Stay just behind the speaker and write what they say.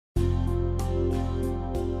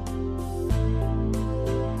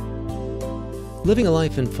Living a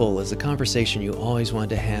life in full is a conversation you always wanted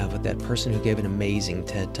to have with that person who gave an amazing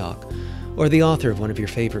TED Talk, or the author of one of your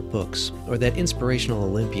favorite books, or that inspirational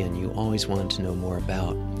Olympian you always wanted to know more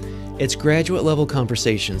about. It's graduate level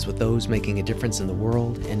conversations with those making a difference in the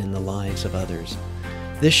world and in the lives of others.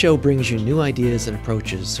 This show brings you new ideas and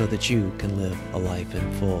approaches so that you can live a life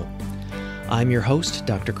in full. I'm your host,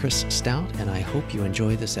 Dr. Chris Stout, and I hope you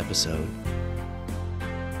enjoy this episode.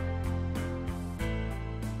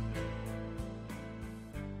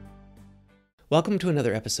 Welcome to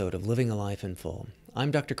another episode of Living a Life in Full. I'm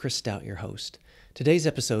Dr. Chris Stout, your host. Today's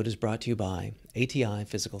episode is brought to you by ATI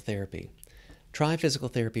Physical Therapy. Try physical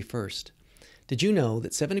therapy first. Did you know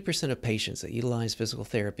that 70% of patients that utilize physical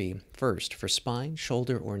therapy first for spine,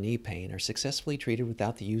 shoulder, or knee pain are successfully treated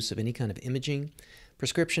without the use of any kind of imaging,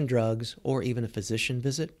 prescription drugs, or even a physician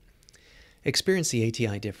visit? Experience the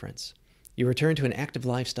ATI difference. Your return to an active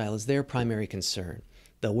lifestyle is their primary concern.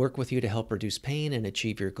 They'll work with you to help reduce pain and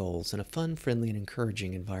achieve your goals in a fun, friendly, and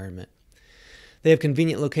encouraging environment. They have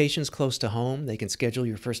convenient locations close to home. They can schedule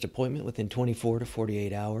your first appointment within 24 to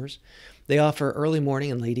 48 hours. They offer early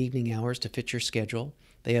morning and late evening hours to fit your schedule.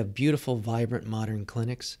 They have beautiful, vibrant, modern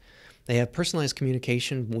clinics. They have personalized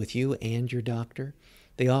communication with you and your doctor.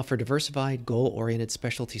 They offer diversified, goal-oriented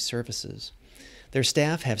specialty services. Their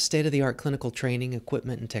staff have state-of-the-art clinical training,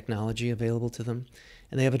 equipment, and technology available to them,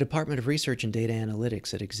 and they have a Department of Research and Data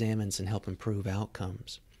Analytics that examines and help improve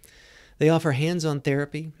outcomes. They offer hands-on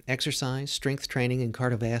therapy, exercise, strength training, and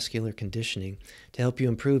cardiovascular conditioning to help you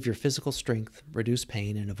improve your physical strength, reduce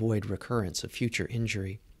pain, and avoid recurrence of future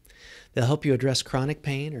injury. They'll help you address chronic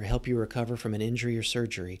pain or help you recover from an injury or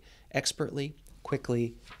surgery expertly,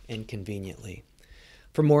 quickly, and conveniently.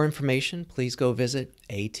 For more information, please go visit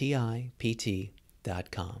atipt.com.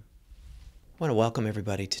 I want to welcome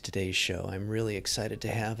everybody to today's show. I'm really excited to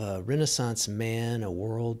have a Renaissance man, a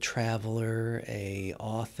world traveler, a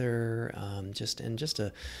author, an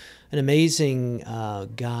amazing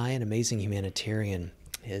guy, an amazing humanitarian.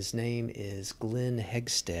 His name is Glenn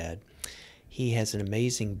Hegstad. He has an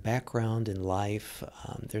amazing background in life.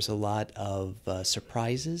 There's a lot of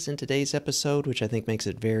surprises in today's episode, which I think makes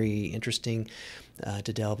it very interesting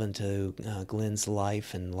to delve into Glenn's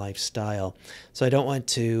life and lifestyle. So I don't want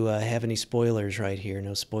to have any spoilers right here,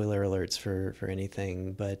 no spoiler alerts for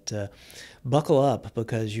anything, but buckle up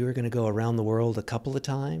because you're going to go around the world a couple of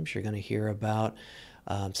times. You're going to hear about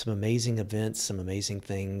some amazing events, some amazing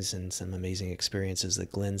things, and some amazing experiences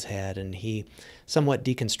that Glenn's had, and he somewhat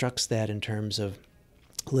deconstructs that in terms of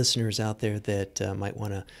listeners out there that might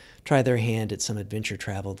want to try their hand at some adventure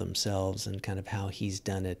travel themselves and kind of how he's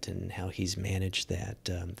done it and how he's managed that,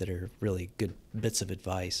 that are really good bits of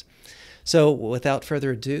advice. So without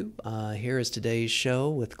further ado, here is today's show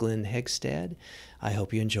with Glenn Hegstad. I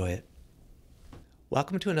hope you enjoy it.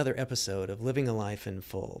 Welcome to another episode of Living a Life in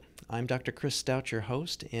Full. I'm Dr. Chris Stout, your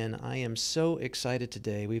host, and I am so excited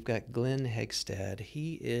today. We've got Glenn Hegstad.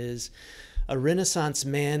 He is a Renaissance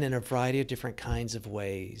man in a variety of different kinds of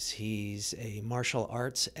ways. He's a martial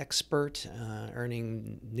arts expert,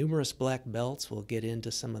 earning numerous black belts. We'll get into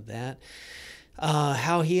some of that.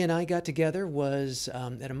 How he and I got together was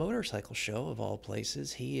at a motorcycle show, of all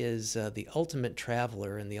places. He is the ultimate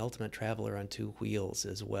traveler and the ultimate traveler on two wheels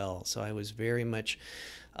as well. So I was very much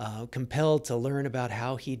compelled to learn about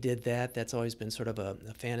how he did that. That's always been sort of a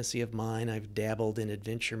fantasy of mine. I've dabbled in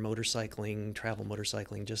adventure motorcycling, travel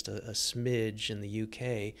motorcycling, just a smidge in the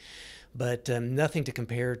UK. But nothing to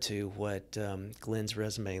compare to what Glenn's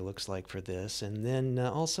resume looks like for this. And then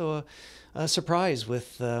also a surprise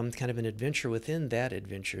with kind of an adventure within that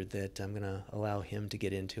adventure that I'm going to allow him to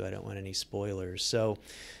get into. I don't want any spoilers. So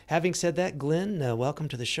having said that, Glenn, welcome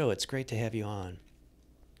to the show. It's great to have you on.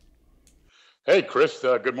 Hey, Chris,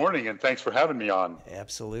 good morning, and thanks for having me on.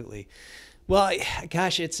 Absolutely. Well,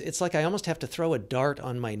 gosh, it's like I almost have to throw a dart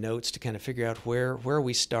on my notes to kind of figure out where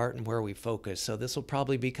we start and where we focus. So this will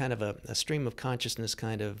probably be kind of a stream of consciousness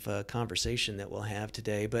kind of conversation that we'll have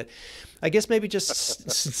today. But I guess maybe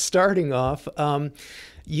just starting off,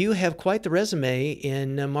 you have quite the resume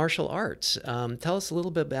in martial arts. Tell us a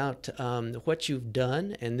little bit about what you've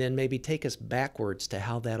done, and then maybe take us backwards to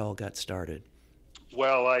how that all got started.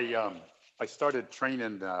 Well, I started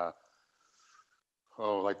training,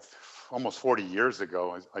 like almost 40 years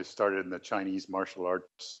ago. I started in the Chinese martial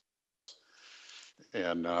arts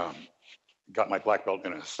and got my black belt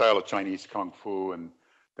in a style of Chinese Kung Fu, and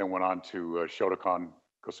then went on to Shotokan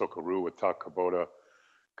Gosoku-Ryu with Tak Kubota,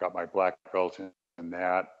 got my black belt in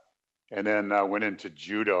that, and then went into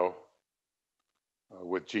Judo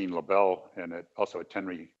with Gene LaBelle, and also at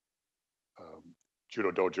Tenri Judo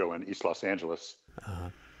Dojo in East Los Angeles.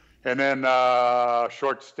 And then I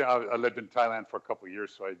lived in Thailand for a couple of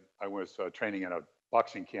years, so I was training in a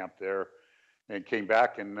boxing camp there, and came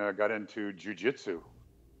back and got into jujitsu. So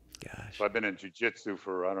Gosh. I've been in jujitsu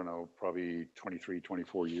for, I don't know, probably 23,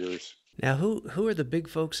 24 years. Now, who are the big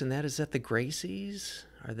folks in that? Is that the Gracies?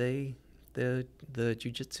 Are they the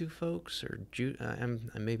jujitsu folks, or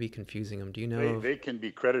I may be confusing them. Do you know of? They can be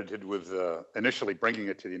credited with initially bringing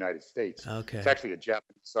it to the United States. It's Okay. actually a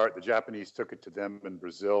Japanese art. The Japanese took it to them in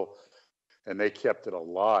Brazil, and they kept it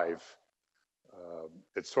alive.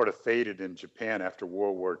 It sort of faded in Japan after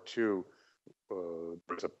World War II. There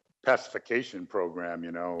was a pacification program,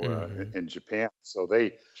 Hmm. in Japan. So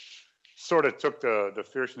they sort of took the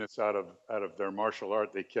fierceness out of their martial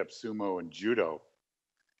art. They kept sumo and judo,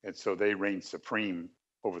 and so they reigned supreme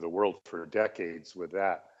over the world for decades with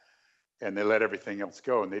that. And they let everything else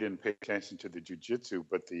go, and they didn't pay attention to the jiu-jitsu.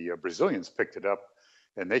 But the Brazilians picked it up,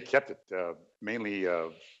 and they kept it mainly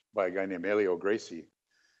by a guy named Helio Gracie,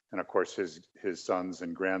 and of course his sons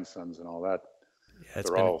and grandsons and all that. Yeah, it's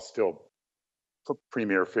They're been all still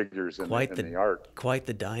premier figures in quite in the the art. quite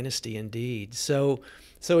the dynasty indeed. So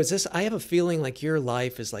is this? I have a feeling like your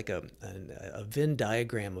life is like a Venn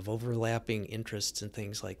diagram of overlapping interests and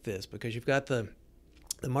things like this, because you've got the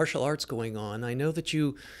martial arts going on. I know that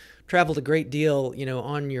you traveled a great deal,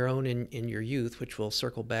 on your own in your youth, which we'll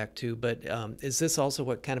circle back to. But is this also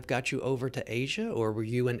what kind of got you over to Asia, or were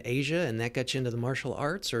you in Asia and that got you into the martial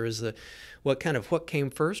arts, or is what came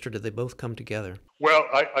first, or did they both come together? Well,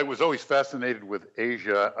 I was always fascinated with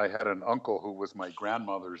Asia. I had an uncle who was my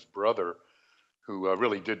grandmother's brother, who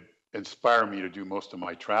really did inspire me to do most of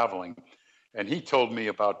my traveling. And he told me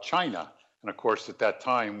about China. And of course, at that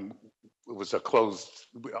time, it was a closed,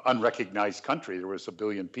 unrecognized country. There was a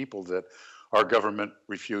billion people that our government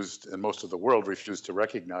refused, and most of the world refused to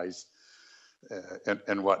recognize,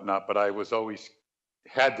 and whatnot. But I was always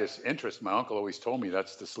had this interest. My uncle always told me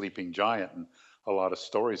that's the sleeping giant, and a lot of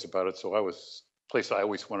stories about it. So I was a place I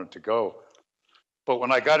always wanted to go. But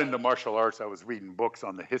when I got into martial arts, I was reading books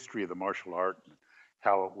on the history of the martial art,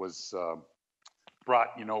 how it was brought,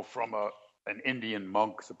 from an Indian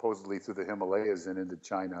monk supposedly through the Himalayas and into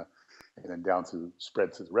China, and then down through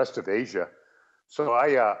spread to the rest of Asia. So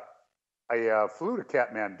I flew to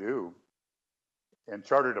Kathmandu and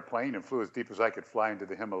chartered a plane and flew as deep as I could fly into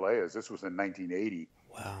the Himalayas. This was in 1980,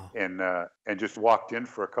 Wow. and just walked in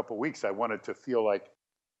for a couple of weeks. I wanted to feel like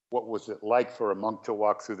what was it like for a monk to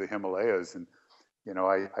walk through the Himalayas. And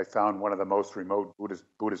I found one of the most remote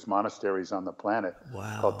Buddhist monasteries on the planet called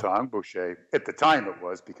Wow. Taang Boshe. At the time, it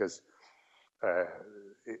was because uh,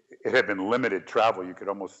 it had been limited travel. It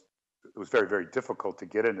was very, very difficult to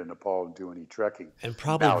get into Nepal and do any trekking. And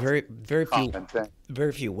probably Now it's a very few common thing.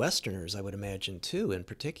 very few Westerners, I would imagine, too, in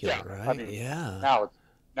particular, Yeah, I right? mean, Yeah. now it's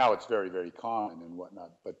now it's very, very common and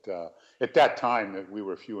whatnot. But at that time, we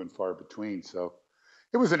were few and far between. So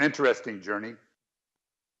it was an interesting journey.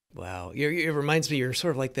 Wow. It reminds me, you're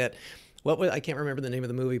sort of like that. I can't remember the name of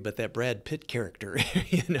the movie, but that Brad Pitt character,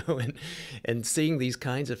 and seeing these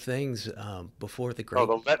kinds of things before the Oh,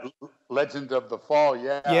 great. the Legend of the Fall.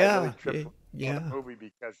 Yeah, I really Yeah. tripped when I saw the Yeah. movie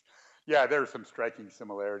because, yeah, there are some striking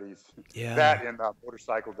similarities. Yeah. That and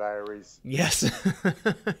Motorcycle Diaries. Yes.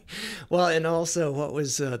 Well, and also, what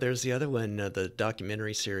was there's the other one, the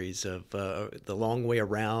documentary series of The Long Way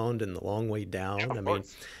Around and The Long Way Yeah, Down. I of mean,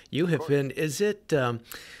 course, you of have course. been, is it,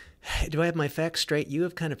 do I have my facts straight? You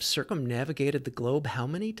have kind of circumnavigated the globe how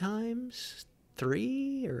many times?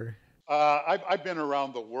 Three or? I've been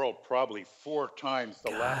around the world probably four times.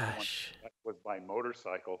 The last one Gosh. was by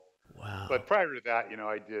motorcycle. Wow. But prior to that,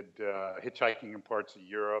 I did hitchhiking in parts of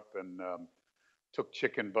Europe and took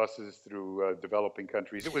chicken buses through developing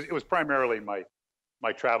countries. It was primarily my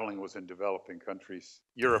traveling was in developing countries.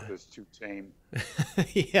 Europe is too tame.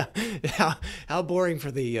 Yeah, how boring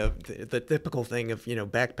for the typical thing of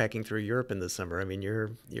backpacking through Europe in the summer. I mean, you're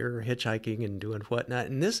hitchhiking and doing whatnot,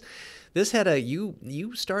 and this had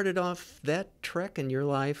you started off that trek in your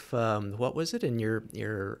life. What was it in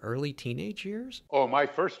your early teenage years? Oh, my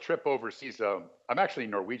first trip overseas. I'm actually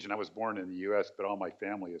Norwegian. I was born in the U.S., but all my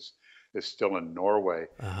family is still in Norway.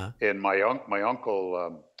 Uh huh. And my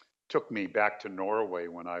uncle took me back to Norway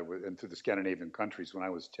when I was into the Scandinavian countries when I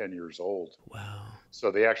was 10 years old. Wow.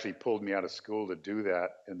 So they actually pulled me out of school to do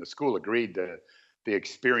that, and the school agreed that the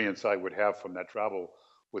experience I would have from that travel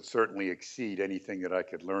would certainly exceed anything that I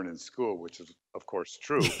could learn in school, which is of course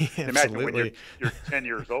true. And imagine when Absolutely. you're 10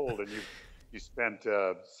 years old and you spent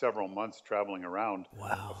several months traveling around a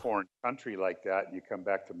Wow. foreign country like that, and you come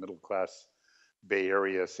back to middle class Bay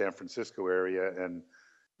Area, San Francisco area, and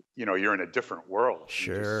you're in a different world. You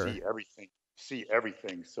just Sure. see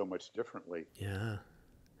everything so much differently. Yeah.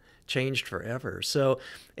 changed forever. So,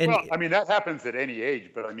 and Well, I mean, that happens at any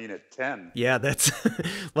age, but I mean, at 10. yeah, that's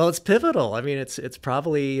well, it's pivotal. I mean, it's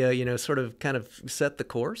probably sort of kind of set the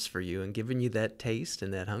course for you and given you that taste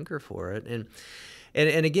and that hunger for it.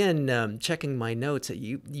 And again, checking my notes,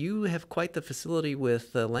 you have quite the facility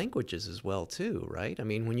with languages as well too, right? I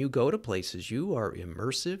mean, when you go to places, you are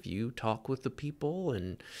immersive. You talk with the people,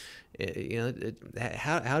 and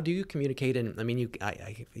how do you communicate? And I mean,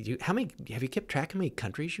 how many have you kept track? How many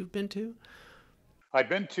countries you've been to? I've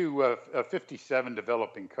been to 57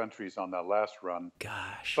 developing countries on that last run.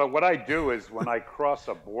 Gosh. But what I do is when I cross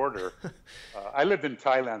a border, I lived in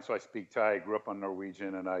Thailand, so I speak Thai. I grew up on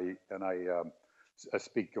Norwegian, and I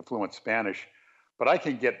speak fluent Spanish. But I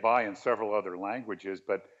can get by in several other languages.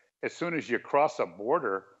 But as soon as you cross a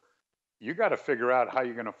border, you got to figure out how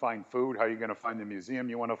you're going to find food, how you're going to find the museum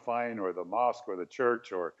you want to find, or the mosque, or the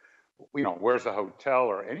church, or where's a hotel,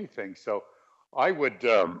 or anything. So I would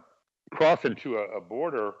cross into a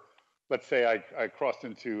border. Let's say I crossed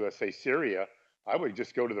into, say, Syria. I would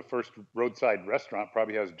just go to the first roadside restaurant,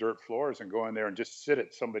 probably has dirt floors, and go in there and just sit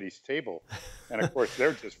at somebody's table. And of course,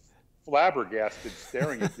 they're just flabbergasted,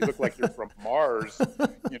 staring at you. Look like you're from Mars,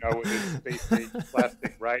 with this space-age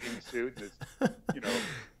plastic riding suit, this,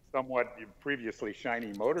 somewhat previously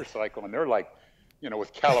shiny motorcycle, and they're like,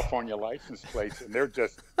 with California license plates, and they're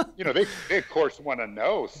just, they of course want to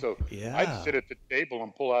know. So Yeah. I'd sit at the table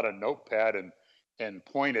and pull out a notepad and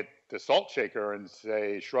point at the salt shaker and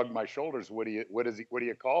say, shrug my shoulders. What do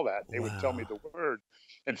you call that? They would tell me the word.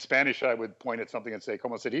 In Spanish, I would point at something and say,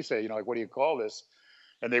 como se dice? Like, what do you call this?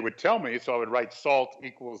 And they would tell me, so I would write salt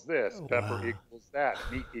equals this, pepper equals that,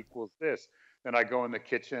 meat equals this. Then I go in the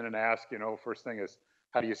kitchen and ask, first thing is,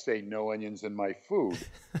 how do you say no onions in my food?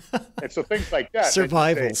 And so things like that.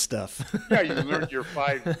 Survival stuff. Yeah, you learned your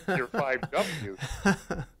five W's.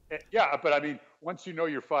 Yeah, but I mean, once you know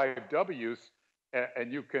your 5 W's,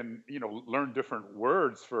 and you can, learn different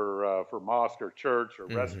words for mosque or church or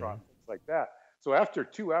restaurant, things like that. So after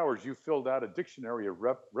 2 hours, you filled out a dictionary of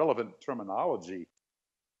relevant terminology.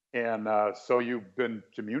 And so you've been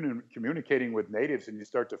communicating with natives, and you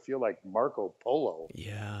start to feel like Marco Polo.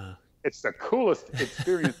 Yeah. It's the coolest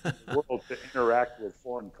experience in the world to interact with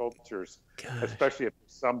foreign cultures, especially if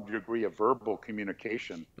there's some degree of verbal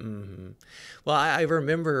communication. Mm-hmm. Well, I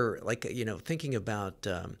remember, thinking about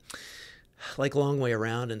like Long Way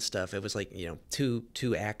Around and stuff. It was like,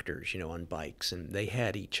 two actors, on bikes, and they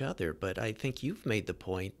had each other. But I think you've made the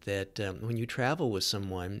point that when you travel with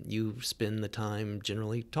someone, you spend the time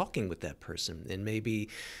generally talking with that person, and maybe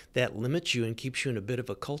that limits you and keeps you in a bit of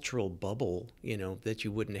a cultural bubble, that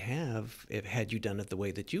you wouldn't have had you done it the way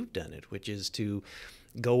that you've done it, which is to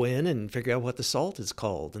go in and figure out what the salt is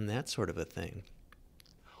called and that sort of a thing.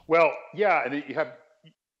 Well, yeah, and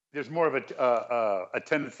there's more of a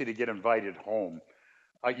tendency to get invited home.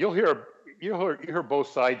 You'll hear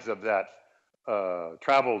both sides of that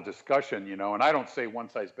travel discussion, and I don't say one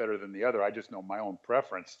side's better than the other. I just know my own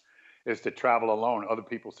preference is to travel alone. Other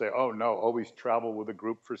people say, oh no, always travel with a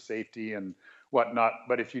group for safety and whatnot.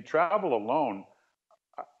 But if you travel alone,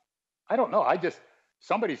 I don't know.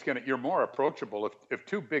 You're more approachable. If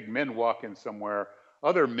two big men walk in somewhere,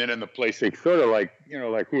 other men in the place, they sort of like,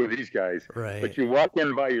 who are these guys? Right. But you walk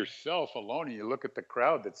in by yourself alone, and you look at the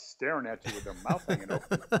crowd that's staring at you with their mouth hanging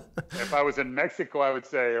open. If I was in Mexico, I would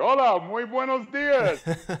say, hola, muy buenos dias.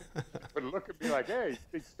 But look at me like, hey,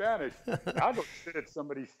 speak Spanish. I'll go sit at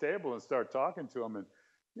somebody's table and start talking to them. And,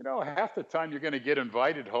 half the time you're going to get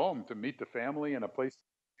invited home to meet the family in a place to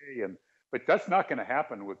stay. But that's not going to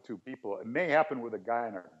happen with two people. It may happen with a guy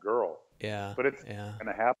and a girl. Yeah. But it's going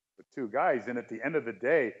to happen with two guys. And at the end of the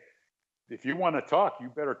day, if you want to talk, you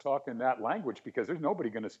better talk in that language, because there's nobody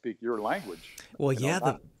going to speak your language. Well,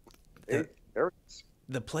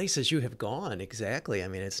 the places you have gone, exactly. I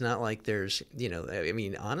mean, it's not like there's,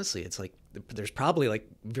 honestly, it's like there's probably like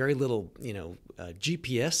very little,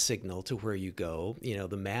 GPS signal to where you go.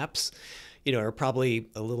 The maps, are probably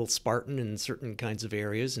a little Spartan in certain kinds of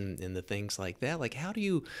areas and the things like that. Like, how do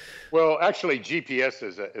you? Well, actually, GPS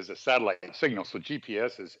is a satellite signal, so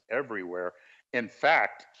GPS is everywhere. In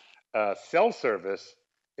fact, cell service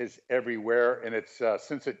is everywhere, and it's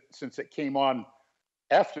since it came on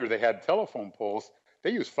after they had telephone poles, they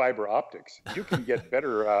use fiber optics. You can get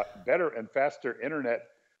better and faster internet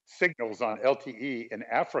signals on LTE in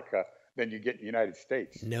Africa than you get in the United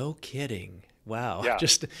States. No kidding. Wow. Yeah.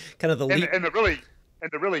 Just kind of the leap. And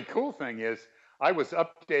the really cool thing is, I was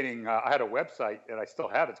updating. I had a website, and I still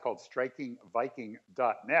have it. It's called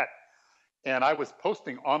strikingviking.net, and I was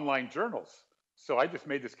posting online journals. So I just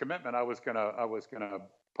made this commitment. I was gonna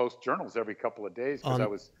post journals every couple of days, because I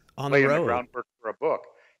was on laying the the road. groundwork for a book.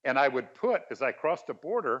 And I would put, as I crossed the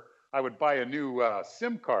border, I would buy a new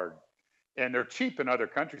SIM card. And they're cheap in other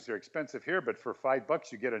countries. They're expensive here, but for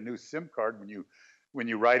 $5 you get a new SIM card when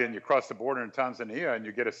you ride in, you cross the border in Tanzania, and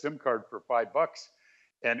you get a SIM card for $5,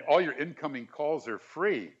 and all your incoming calls are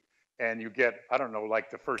free, and you get, I don't know, like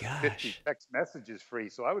the first 50 Gosh. text messages free.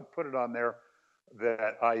 So I would put it on there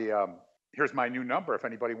that here's my new number if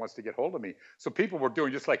anybody wants to get hold of me. So people were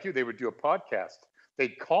doing just like you. They would do a podcast.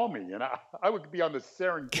 They'd call me, and I would be on the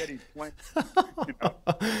Serengeti plane, you know.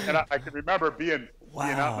 And I can remember being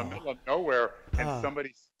out in the Wow. middle of nowhere, and Oh,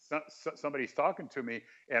 somebody's talking to me,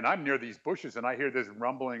 and I'm near these bushes, and I hear this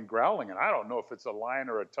rumbling, growling, and I don't know if it's a lion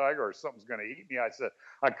or a tiger or something's going to eat me.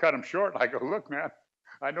 I cut him short, and I go, look, man,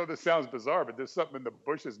 I know this sounds bizarre, but there's something in the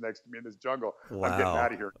bushes next to me in this jungle. I'm getting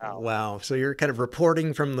out wow. of here now. Wow. So you're kind of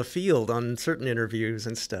reporting from the field on certain interviews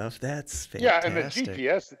and stuff. That's Yeah, and fantastic.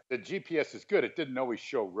 The GPS is good. It didn't always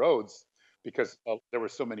show roads because there were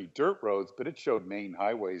so many dirt roads, but it showed main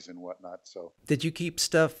highways and whatnot. So Did you keep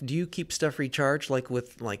stuff? Do you keep stuff recharged like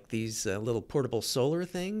with like these little portable solar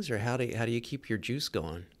things, or how do you keep your juice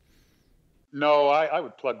going? no, I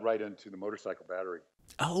would plug right into the motorcycle battery.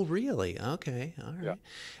 Oh, really? Okay, all Yeah. right.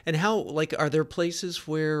 And how like are there places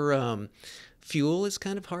where fuel is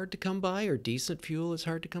kind of hard to come by, or decent fuel is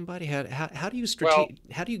hard to come by? How do you Well,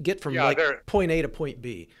 how do you get from yeah, like there point A to point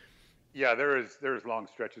B? Yeah, there's long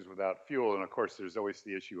stretches without fuel, and of course, there's always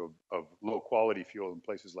the issue of low quality fuel in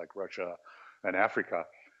places like Russia and Africa.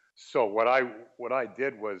 So what I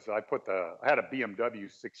did was I had a BMW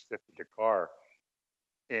 650 car,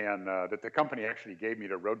 and that the company actually gave me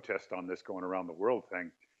the road test on this going around the world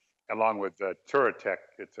thing, along with Touratech.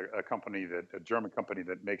 It's a German company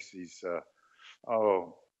that makes these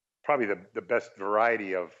oh, probably the best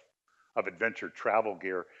variety of adventure travel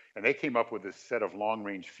gear. And they came up with this set of long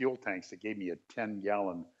range fuel tanks that gave me a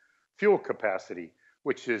 10-gallon fuel capacity,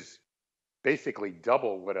 which is basically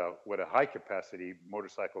double what a high capacity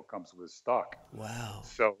motorcycle comes with stock. Wow.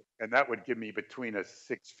 So, and that would give me between a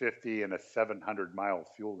 650 and a 700-mile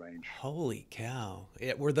fuel range. Holy cow.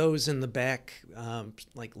 Were those in the back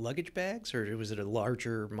like luggage bags, or was it a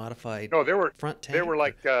larger modified No, front they were tank? Or-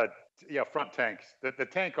 like yeah, front tanks. The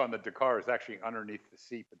tank on the Dakar is actually underneath the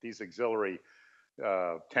seat, but these auxiliary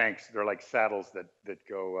tanks, they're like saddles that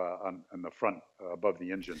go on the front above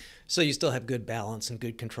the engine. So you still have good balance and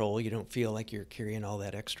good control. You don't feel like you're carrying all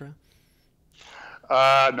that extra?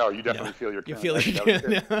 No, you No. definitely feel your You can. feel like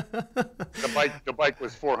The bike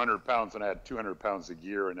was 400 pounds, and I had 200 pounds of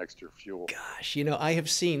gear and extra fuel. Gosh, I have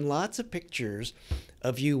seen lots of pictures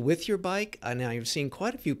of you with your bike, and I've seen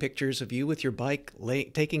quite a few pictures of you with your bike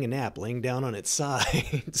taking a nap, laying down on its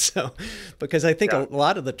side. So, because I think a Yeah,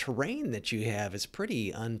 lot of the terrain that you have is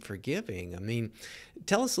pretty unforgiving. I mean,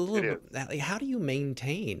 tell us a it little is. bit, like, how do you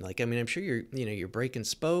maintain? Like, I mean, I'm sure you're breaking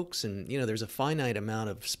spokes, and there's a finite amount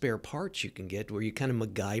of spare parts you can get. Were you kind of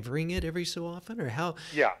MacGyvering it every so often, or how?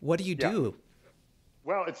 Yeah, What do you yeah. do?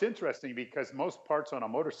 Well, it's interesting because most parts on a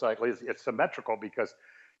motorcycle is it's symmetrical because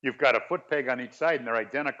you've got a foot peg on each side and they're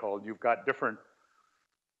identical. You've got different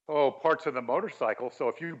parts of the motorcycle. So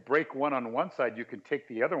if you break one on one side, you can take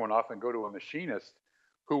the other one off and go to a machinist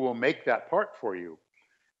who will make that part for you.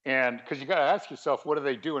 And because you got to ask yourself, what do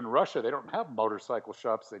they do in Russia? They don't have motorcycle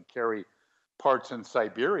shops that carry parts in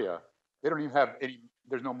Siberia. They don't even have any,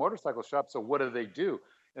 there's no motorcycle shop. So what do?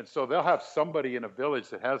 And so they'll have somebody in a village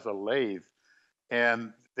that has a lathe,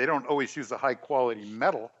 and they don't always use a high quality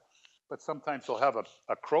metal, but sometimes they'll have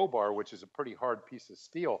a crowbar, which is a pretty hard piece of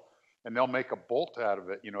steel, and they'll make a bolt out of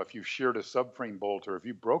it. You know, if you sheared a subframe bolt or if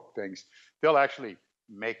you broke things, they'll actually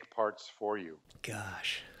make parts for you.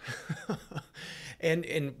 Gosh.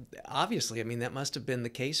 And obviously, I mean, that must have been the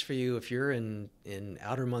case for you if you're in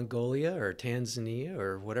outer Mongolia or Tanzania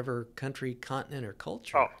or whatever country, continent, or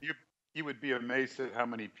Oh, culture. you would be amazed at how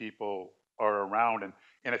many people are around, and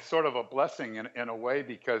it's sort of a blessing in a way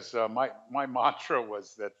because my mantra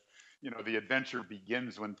was that the adventure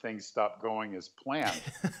begins when things stop going as planned.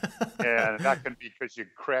 And that can be because you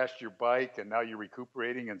crashed your bike and now you're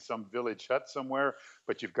recuperating in some village hut somewhere,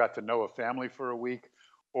 but you've got to know a family for a week,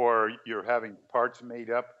 or you're having parts made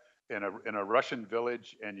up in a Russian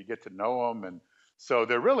village and you get to know them. And so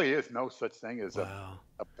there really is no such thing as Wow.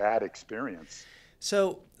 a bad experience.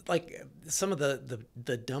 So, like some of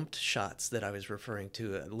the dumped shots that I was referring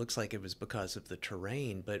to, it looks like it was because of the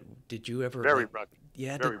terrain. But did you ever Very like, rugged,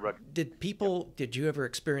 yeah, very rugged. did you ever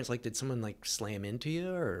experience like, did someone like slam into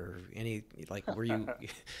you or any, like, were you,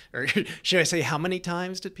 or should I say, how many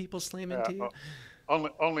times did people slam Yeah, into you?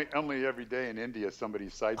 only every day in India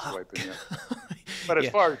somebody's Oh, sideswiping you. But as yeah.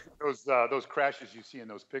 far as those crashes you see in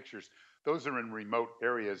those pictures, those are in remote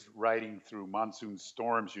areas, riding through monsoon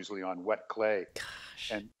storms, usually on wet clay,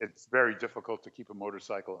 Gosh. and it's very difficult to keep a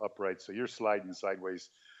motorcycle upright. So you're sliding sideways,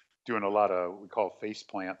 doing a lot of we call face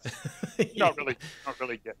plants. Yeah. You don't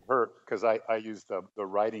really get hurt because I use the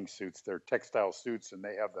riding suits. They're textile suits, and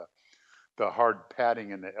they have the hard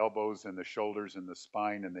padding in the elbows and the shoulders and the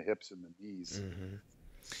spine and the hips and the knees. Hmm.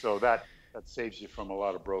 So that saves you from a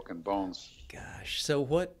lot of broken bones. Gosh. So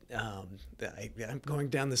what? I'm going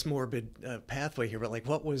down this morbid pathway here, but like,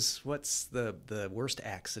 what's the worst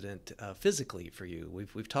accident physically for you?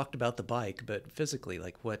 We've talked about the bike, but physically,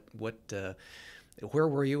 like, where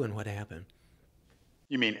were you and what happened?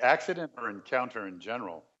 You mean accident or encounter in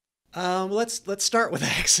general? Let's start with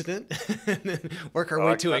accident and then work our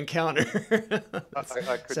Well, way to encounter. I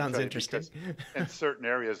couldn't Sounds tell you interesting. because in certain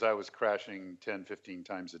areas I was crashing 10, 15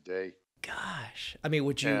 times a day. Gosh, I mean,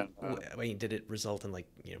 And I mean, did it result in like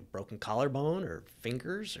broken collarbone or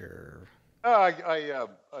fingers or? I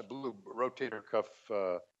blew rotator cuff,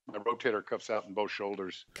 my rotator cuffs out in both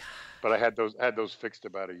shoulders, but I had those fixed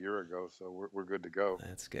about a year ago, so we're good to go.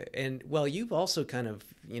 That's good. And well, you've also kind of,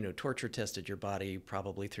 torture tested your body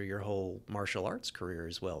probably through your whole martial arts career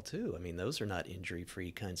as well, too. I mean, those are not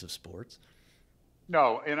injury-free kinds of sports.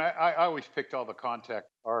 No, and I always picked all the contact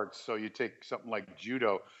arts. So you take something like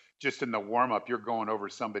judo, just in the warm up, you're going over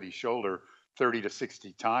somebody's shoulder 30 to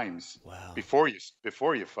 60 times Wow. before you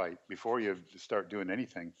fight, before you start doing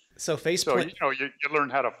anything. So face So plant, you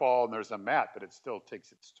learn how to fall, and there's a mat, but it still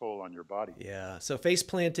takes its toll on your body. yeah. So face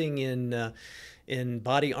planting in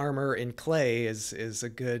body armor in clay is a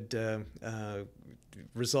good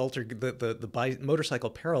result or the motorcycle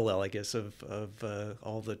parallel, I guess, of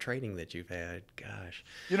all the training that you've had. Gosh.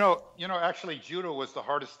 Actually, judo was the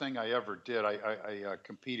hardest thing I ever did. I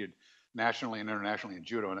competed nationally and internationally in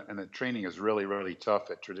judo, and the training is really, really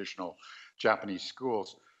tough at traditional Japanese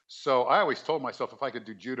schools. So I always told myself if I could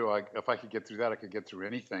do judo, if I could get through that, I could get through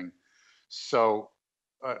anything. So,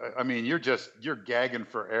 I mean, you're gagging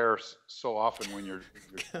for air so often when you're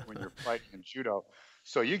fighting in judo.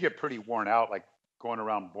 So you get pretty worn out, like going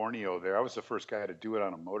around Borneo there. I was the first guy to do it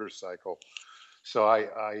on a motorcycle. So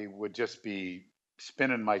I would just be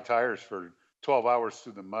spinning my tires for 12 hours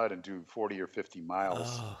through the mud and do 40 or 50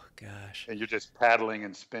 miles. Oh gosh. And you're just paddling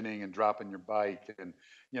and spinning and dropping your bike. And,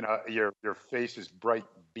 your face is bright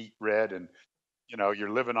beet red. And, you're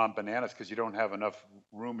living on bananas because you don't have enough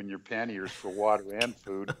room in your panniers for water and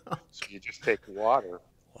food. So you just take water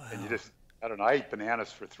and Wow. I don't know, I ate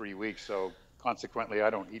bananas for 3 weeks. So consequently, I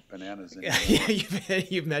don't eat bananas Yeah, anymore.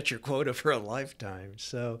 you've met your quota for a lifetime.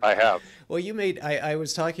 So, I have. well, I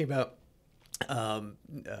was talking about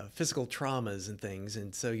physical traumas and things,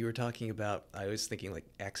 and so you were talking about. I was thinking like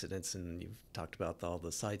accidents, and you've talked about all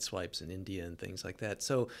the side swipes in India and things like that.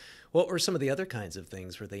 So, what were some of the other kinds of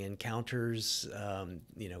things? Were they encounters,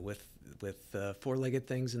 with four-legged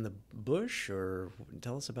things in the bush, or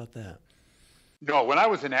tell us about that? No, when I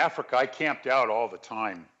was in Africa, I camped out all the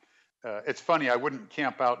time. It's funny, I wouldn't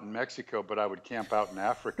camp out in Mexico, but I would camp out in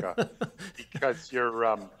Africa because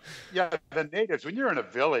yeah, the natives, when you're in a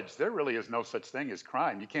village, there really is no such thing as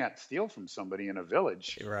crime. You can't steal from somebody in a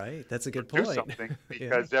village Right, that's a or good do point. something Yeah,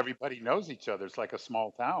 because everybody knows each other. It's like a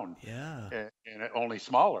small town yeah. and only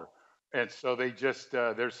smaller. And so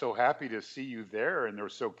they're so happy to see you there. And they're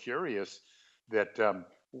so curious that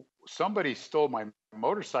somebody stole my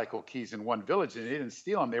motorcycle keys in one village and they didn't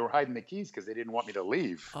steal them. They were hiding the keys because they didn't want me to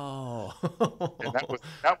leave. Oh, And that was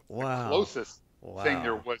the wow, closest thing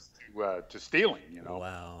there wow. was to stealing.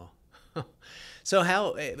 Wow. So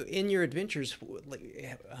how in your adventures,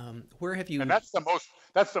 where have And you? that's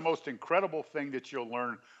the most incredible thing that you'll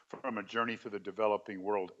learn from a journey through the developing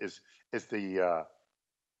world is the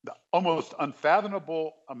almost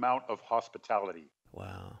unfathomable amount of hospitality.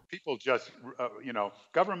 Wow. People just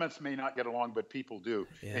governments may not get along, but people do,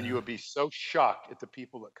 and you Yeah. will be so shocked at the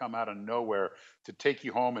people that come out of nowhere to take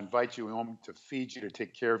you home, invite you home, to feed you, to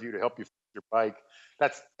take care of you, to help you with your bike.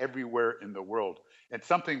 That's everywhere in the world, and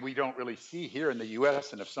something we don't really see here in the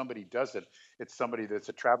US. And if somebody does it, it's somebody that's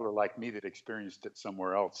a traveler like me that experienced it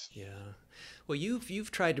somewhere else. Yeah. Well, you've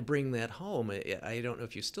tried to bring that home. I don't know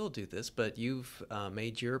if you still do this, but you've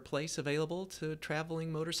made your place available to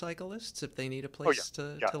traveling motorcyclists if they need a Oh yeah, place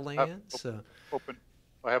to yeah. land. So, Open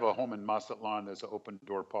I have a home in Mazatlan. There's an open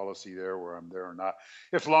door policy there where I'm there or not.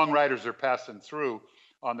 If long riders are passing through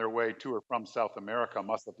on their way to or from South America,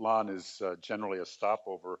 Mazatlan is generally a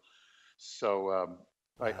stopover. So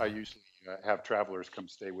I wow. usually have travelers come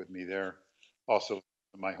stay with me there. Also,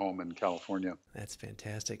 my home in California. That's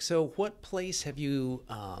fantastic. So, what place have you?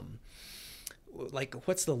 like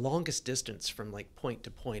what's the longest distance from like point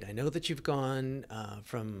to point? I know that you've gone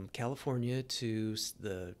from California to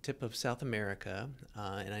the tip of South America,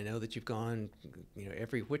 and I know that you've gone,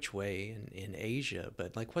 every which way in Asia.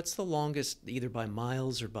 But like, what's the longest, either by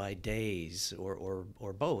miles or by days, or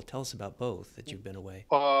both? Tell us about both that you've been away.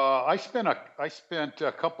 I spent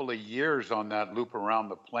a couple of years on that loop around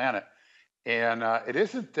the planet, and it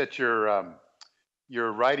isn't that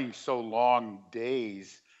you're riding so long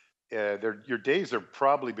days. Your days are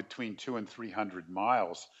probably between 200 and 300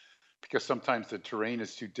 miles, because sometimes the terrain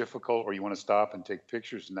is too difficult, or you want to stop and take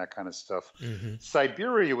pictures and that kind of stuff. Hmm.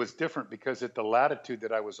 Siberia was different because at the latitude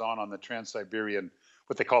that I was on the Trans-Siberian,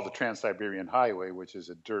 what they call the Trans-Siberian Highway, which is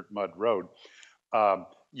a dirt mud road,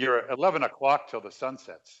 you're 11 o'clock till the sun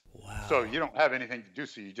sets. So Wow. you don't have anything to do.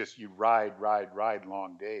 So you ride, ride, ride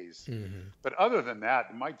long days. Hmm. But other than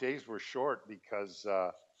that, my days were short because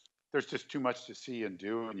there's just too much to see and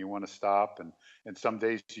do, and you want to stop. And some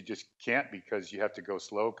days you just can't because you have to go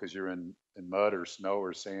slow because you're in mud or snow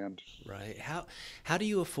or sand. Right. How do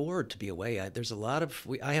you afford to be away? There's a lot of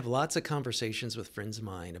I have lots of conversations with friends of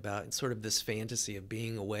mine about sort of this fantasy of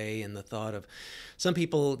being away, and the thought of some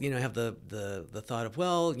people, have the thought of,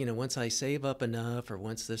 well, once I save up enough, or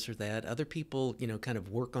once this or that. Other people, kind of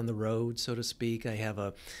work on the road, so to speak. I have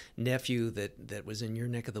a nephew that was in your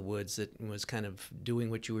neck of the woods that was kind of doing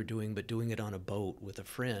what you were doing, but doing it on a boat with a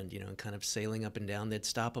friend, and kind of sailing up and down. They'd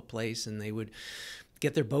stop a place and they would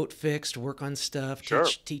get their boat fixed, work on stuff, Sure.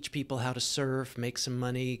 teach people how to surf, make some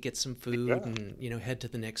money, get some food, Yeah. and head to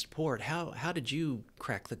the next port. How did you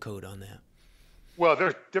crack the code on that? Well,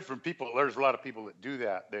 there's different people. There's a lot of people that do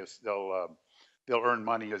that. They'll earn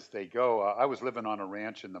money as they go. I was living on a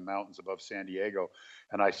ranch in the mountains above San Diego,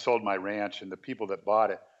 and I sold my ranch, and the people that bought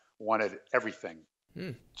it wanted everything: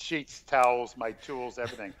 Hmm. sheets, towels, my tools,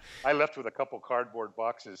 everything. I left with a couple cardboard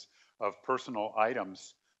boxes of personal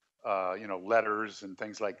items, letters and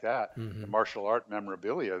things like that, Hmm. and martial art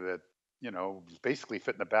memorabilia that basically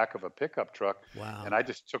fit in the back of a pickup truck. And Wow. I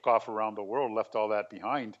just took off around the world, left all that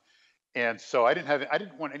behind, and so I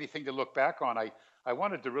didn't want anything to look back on. I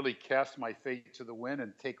wanted to really cast my fate to the wind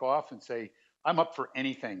and take off and say, I'm up for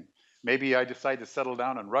anything. Maybe I decide to settle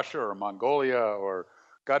down in Russia or Mongolia or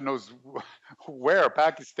God knows where,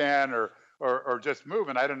 Pakistan, or just move.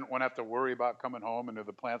 And I didn't want to have to worry about coming home and if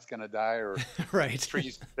the plant's going to die, or Right.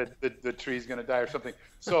 the tree's going to die or something.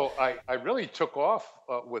 So I really took off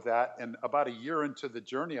with that. And about a year into the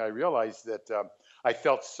journey, I realized that I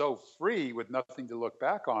felt so free with nothing to look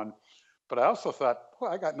back on. But I also thought, well,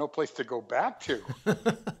 I got no place to go back to,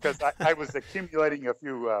 because I was accumulating a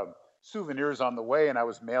few souvenirs on the way, and I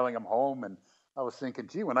was mailing them home. And I was thinking,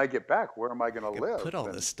 gee, when I get back, where am I going to Could live? put all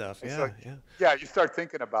this stuff. So, Yeah, yeah. yeah, you start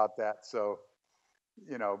thinking about that. So,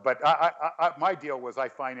 but my deal was I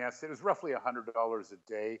financed it. It was roughly $100 a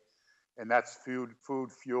day, and that's food,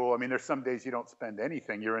 fuel. I mean, there's some days you don't spend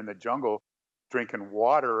anything. You're in the jungle drinking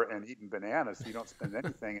water and eating bananas, so you don't spend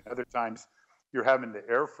anything. And other times you're having to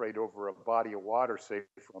air freight over a body of water, say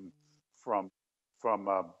from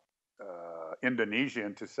Indonesia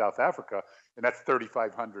into South Africa, and that's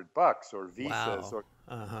 $3,500, or visas, Wow. or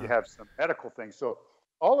Uh-huh. you have some medical things. So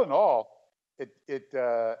all in all, it it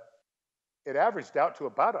uh, it averaged out to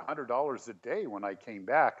about $100 a day when I came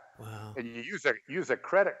back. Wow. And you use a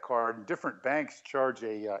credit card, and different banks charge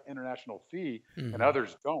a international fee, and Hmm.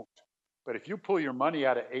 others don't. But if you pull your money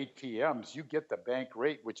out of ATMs, you get the bank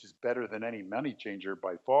rate, which is better than any money changer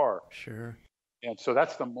by far. Sure. And so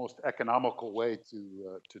that's the most economical way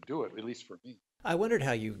to do it, at least for me. I wondered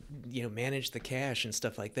how you managed the cash and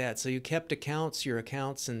stuff like that. So you kept your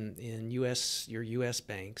accounts in US, your US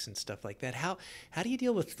banks and stuff like that. How do you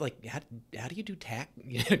deal with, like, how do you do tax?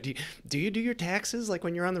 Do you do your taxes like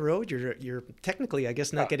when you're on the road? You're technically, I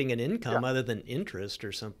guess, not Yeah, getting an yeah. income other than interest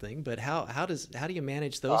or something. But how do you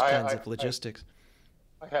manage those I kinds I of I, logistics?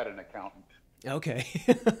 I had an accountant. Okay.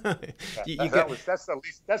 Yeah, You got. that's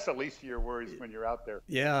the least of your worries when you're out there.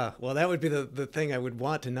 Yeah, well, that would be the thing I would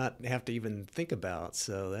want to not have to even think about.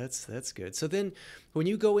 So that's good. So then, when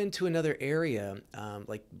you go into another area,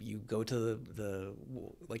 like you go to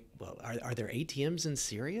like, well, are there ATMs in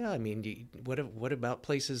Syria? I mean, what about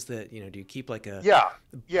places that do you keep like a? Yeah,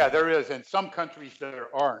 yeah, there is. In some countries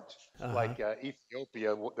there aren't, Uh-huh. like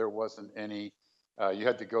Ethiopia. There wasn't any. You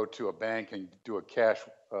had to go to a bank and do a cash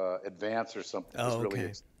advance or something. It was Oh, really okay.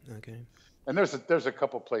 expensive. Okay. And there's a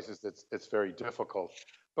couple places that's it's very difficult.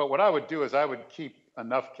 But what I would do is I would keep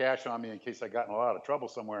enough cash on me in case I got in a lot of trouble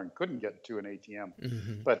somewhere and couldn't get to an ATM.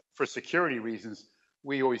 Hmm. But for security reasons,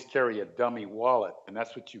 we always carry a dummy wallet, and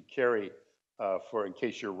that's what you carry for in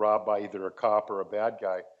case you're robbed by either a cop or a bad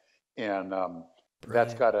guy. And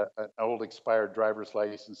that's Right. got an old expired driver's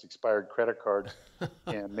license, expired credit cards,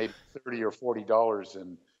 and maybe 30 or $40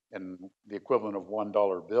 in the equivalent of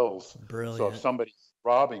 $1 bills. So if Brilliant. somebody's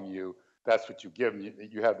robbing you, that's what you give them.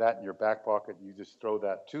 You have that in your back pocket, and you just throw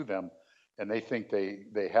that to them, and they think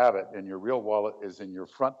they have it, and your real wallet is in your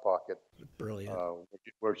front pocket, Brilliant. uh,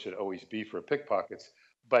 where it should always be for pickpockets.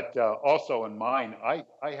 But also in mine,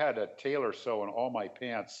 I had a tailor sew in all my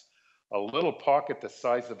pants a little pocket the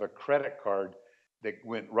size of a credit card that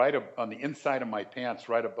went right up on the inside of my pants,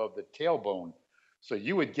 right above the tailbone. So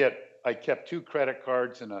you would get, I kept two credit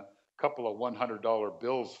cards and a couple of $100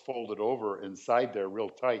 bills folded over inside there real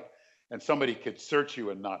tight, and somebody could search you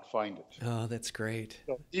and not find it. Oh, that's great.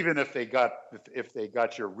 So even if they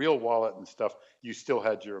got your real wallet and stuff, you still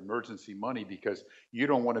had your emergency money because you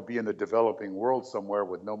don't want to be in the developing world somewhere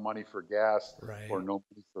with no money for gas or Right. no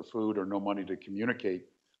money for food or no money to communicate.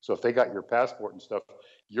 So if they got your passport and stuff,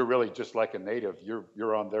 you're really just like a native.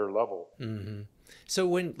 You're on their level. Hmm. So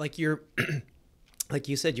when like your like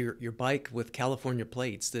you said your bike with California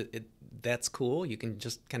plates, that's cool. You can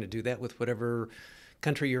just kind of do that with whatever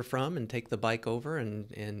country you're from and take the bike over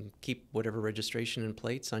and keep whatever registration and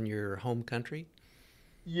plates on your home country.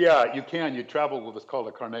 Yeah, you can. You travel with what's called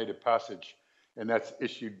a carnet de passage, and that's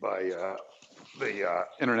issued by the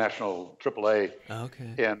international AAA.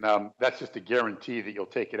 Okay. And that's just a guarantee that you'll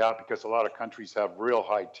take it out because a lot of countries have real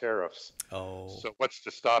high tariffs. Oh, So what's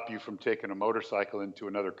to stop you from taking a motorcycle into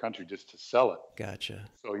another country just to sell it? gotcha.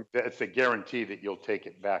 So it's a guarantee that you'll take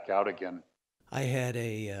it back out again. I had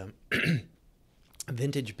a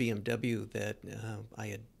vintage BMW that I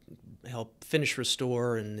had helped finish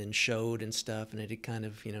restore and then showed and stuff, and it had kind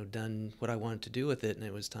of done what I wanted to do with it, and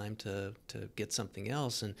it was time to get something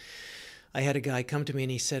else. And I had a guy come to me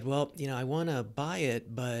and he said, "Well, I want to buy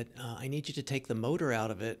it, but I need you to take the motor out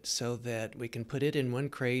of it so that we can put it in one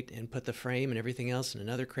crate and put the frame and everything else in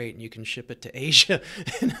another crate, and you can ship it to Asia."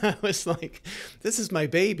 And I was like, "This is my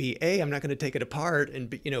baby. I'm not going to take it apart,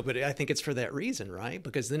 but I think it's for that reason, right?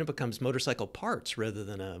 Because then it becomes motorcycle parts rather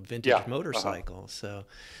than a vintage Yeah. Uh-huh. motorcycle." So,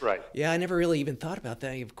 Right. yeah, I never really even thought about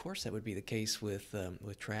that. Of course, that would be the case with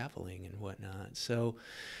traveling and whatnot.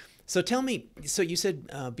 So tell me, so you said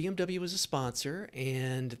BMW was a sponsor,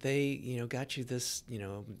 and they, got you this,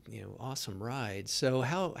 awesome ride. So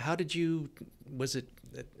how did you? Was it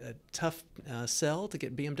a tough sell to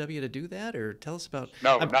get BMW to do that, or tell us about?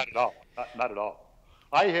 No, I'm, not at all. Not at all.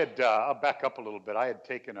 I'll back up a little bit. I had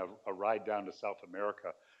taken a ride down to South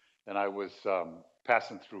America, and I was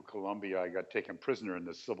passing through Colombia. I got taken prisoner in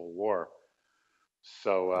the Civil War.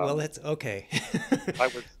 So well, that's okay. I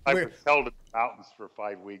Where? was held in the mountains for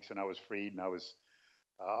 5 weeks, and I was freed, and I was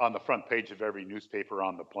on the front page of every newspaper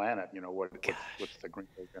on the planet. What's Gosh. the Green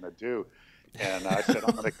Bay going to do? And I said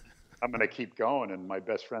I'm gonna keep going. And my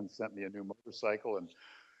best friend sent me a new motorcycle, and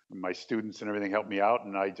my students and everything helped me out,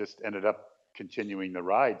 and I just ended up continuing the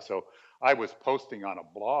ride. So I was posting on a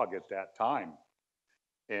blog at that time,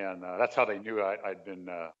 and that's how they knew I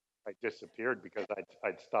disappeared because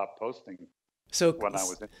I'd stopped posting So, when I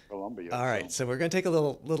was in Colombia. all right. So So we're going to take a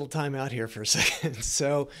little time out here for a second.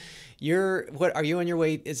 So, what are you on your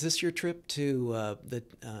way? Is this your trip to the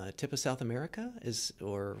tip of South America?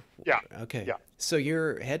 yeah, Okay. yeah. So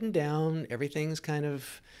you're heading down. Everything's kind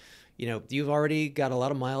of, you've already got a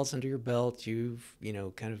lot of miles under your belt. You've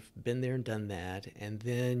kind of been there and done that, and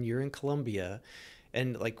then you're in Colombia,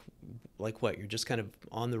 and like what? You're just kind of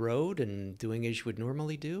on the road and doing as you would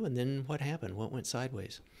normally do, and then what happened? What went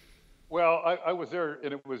sideways? Well, I was there,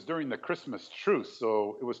 and it was during the Christmas truce,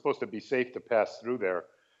 so it was supposed to be safe to pass through there.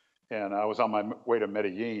 And I was on my way to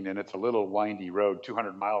Medellin, and it's a little windy road,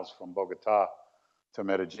 200 miles from Bogota to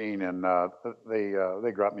Medellin, and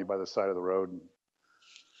they grabbed me by the side of the road and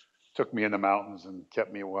took me in the mountains and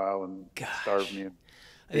kept me a while and starved me Gosh. and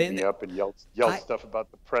beat And me up and yelled I stuff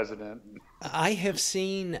about the president. I have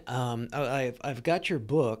seen. I've got your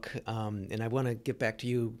book, and I want to get back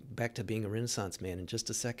to being a Renaissance man in just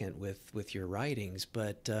a second with your writings.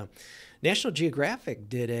 But National Geographic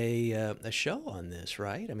did a show on this,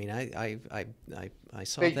 right? I mean, I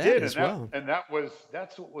saw They that did, as well.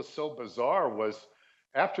 that's what was so bizarre was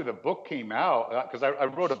after the book came out, because I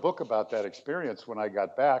wrote a book about that experience when I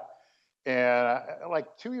got back, and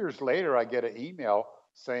like 2 years later, I get an email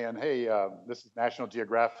saying, "Hey, this is National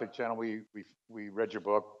Geographic Channel. We read your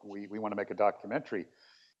book. We want to make a documentary."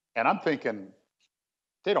 And I'm thinking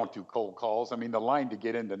they don't do cold calls. I mean, the line to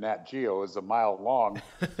get into Nat Geo is a mile long,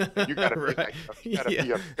 and you got to be Right. you got to Yeah.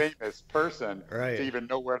 be a famous person to Right. even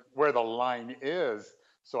know where the line is.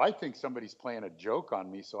 So I think somebody's playing a joke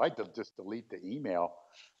on me. So I just delete the email,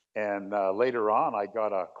 And later on, I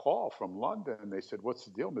got a call from London, and they said, "What's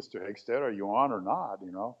the deal, Mr. Hegstead? Are you on or not?"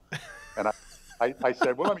 And I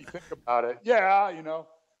said, "Well, let me think about it." Yeah.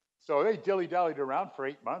 So they dilly-dallied around for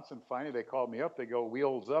 8 months, and finally they called me up. They go,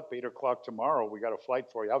 "Wheels up, 8 o'clock tomorrow. We got a flight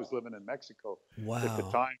for you." I was living in Mexico at the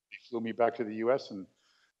Wow. time. They flew me back to the U.S., and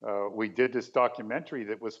we did this documentary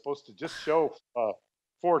that was supposed to just show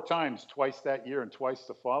 4 times, twice that year and twice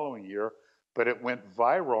the following year. But it went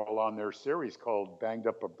viral on their series called Banged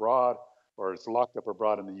Up Abroad, or it's Locked Up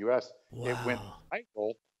Abroad in the US. It went Wow.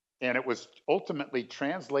 viral, and it was ultimately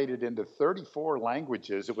translated into 34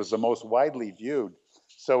 languages. It was the most widely viewed.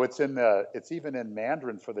 So it's even in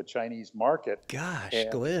Mandarin for the Chinese market. Gosh,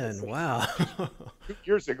 And Glenn, wow. 2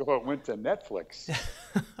 years ago, it went to Netflix.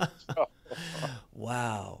 So,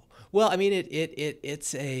 Wow. Well, I mean,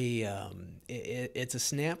 it's a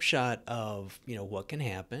snapshot of what can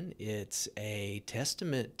happen. It's a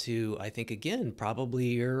testament to, I think, again, probably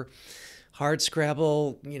your hard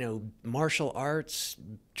scrabble, martial arts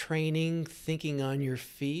training, thinking on your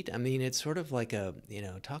feet. I mean, it's sort of like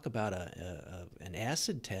talk about an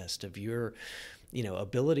acid test of your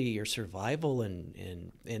ability, your survival,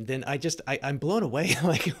 and then I'm blown away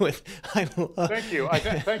like with I love. thank you.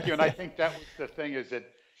 Thank you. And I think that was the thing, is that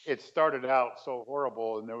it started out so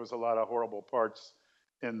horrible, and there was a lot of horrible parts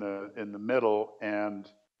in the middle, and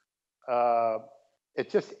uh, it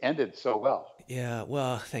just ended so well. Yeah,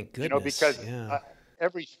 well, thank goodness. Because Yeah.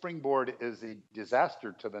 every springboard is a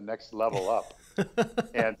disaster to the next level up,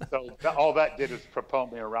 and so all that did is propel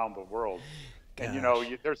me around the world. And Gosh.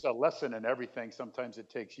 there's a lesson in everything. Sometimes it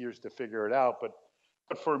takes years to figure it out, but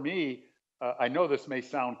for me, I know this may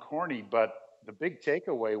sound corny, but the big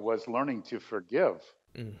takeaway was learning to forgive.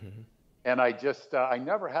 Hmm. And I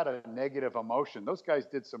never had a negative emotion. Those guys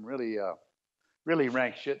did some really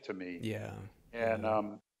rank shit to me, Yeah. and Yeah.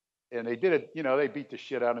 um, and they did it. They beat the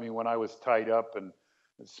shit out of me when I was tied up, and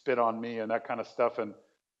spit on me and that kind of stuff. And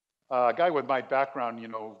a guy with my background,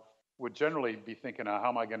 would generally be thinking, how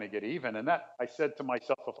am I going to get even? And that I said to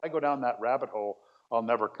myself, if I go down that rabbit hole, I'll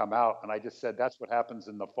never come out. And I just said, that's what happens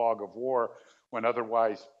in the fog of war, when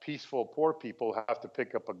otherwise peaceful poor people have to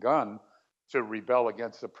pick up a gun to rebel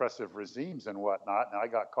against oppressive regimes and whatnot. And I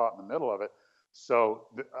got caught in the middle of it. So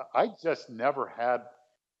I just never had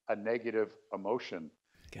a negative emotion.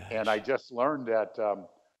 And I Gosh. just learned that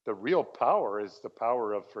the real power is the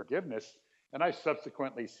power of forgiveness. And I've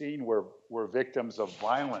subsequently seen where victims of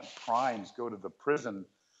violent crimes go to the prison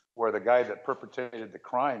where the guy that perpetrated the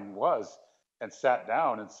crime was, and sat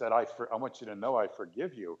down and said, I want you to know I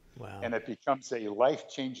forgive you. Wow. And it becomes a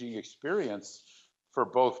life-changing experience for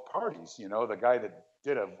both parties. The guy that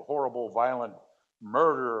did a horrible, violent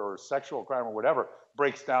murder or sexual crime or whatever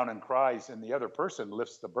breaks down and cries, and the other person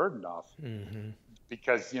lifts the burden off. Hmm.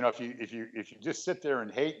 Because if you just sit there and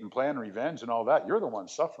hate and plan revenge and all that, you're the one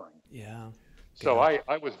suffering. Yeah. So Gosh.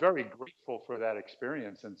 I was very grateful for that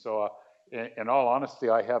experience. And so in all honesty,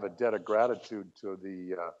 I have a debt of gratitude to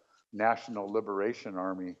the National Liberation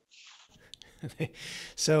Army.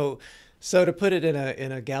 So, so to put it in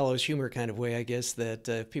a gallows humor kind of way, I guess that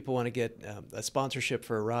if people want to get a sponsorship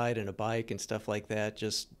for a ride and a bike and stuff like that,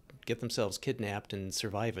 just get themselves kidnapped and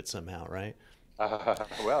survive it somehow, right?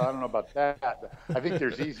 Well, I don't know about that. I think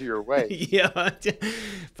there's easier ways. Yeah.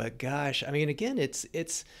 But gosh, I mean, again,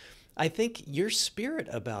 it's I think your spirit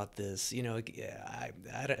about this, I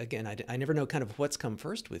never know kind of what's come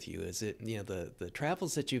first with you. Is it, the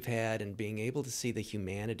travels that you've had and being able to see the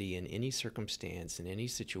humanity in any circumstance, in any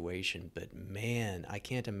situation. But man, I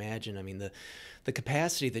can't imagine. I mean, the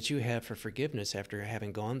capacity that you have for forgiveness after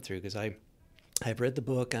having gone through, because I've read the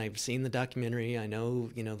book, I've seen the documentary, I know,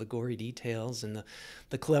 the gory details and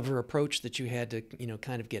the clever approach that you had to,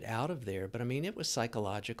 kind of get out of there. But I mean, it was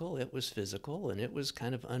psychological, it was physical, and it was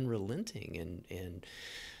kind of unrelenting. And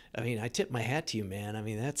I mean, I tip my hat to you, man. I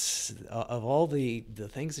mean, that's of all the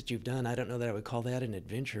things that you've done, I don't know that I would call that an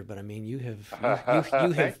adventure, but I mean, you have,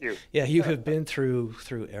 Thank you. yeah, you have been through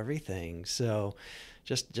everything. So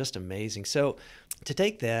just amazing. So to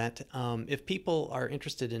take that, if people are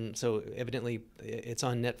interested in, so evidently it's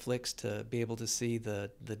on Netflix to be able to see the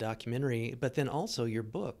documentary, but then also your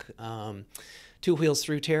book, Two Wheels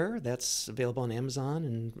Through Terror, that's available on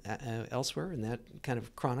Amazon and elsewhere, and that kind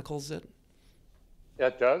of chronicles it.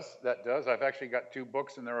 That does. That does. I've actually got 2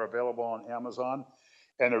 books, and they're available on Amazon.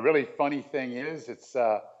 And the really funny thing is, it's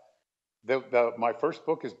my first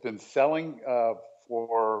book has been selling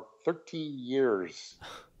for 13 years.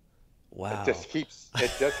 Wow. It just keeps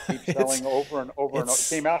it's selling over and over and over. It it's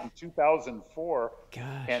came out in 2004,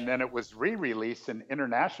 and gosh. then it was re-released in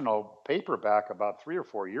international paperback about 3 or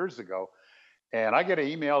 4 years ago. And I get an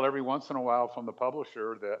email every once in a while from the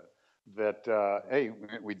publisher that hey,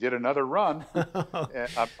 we did another run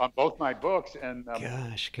on both my books. And Gosh,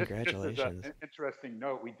 just as congratulations. an interesting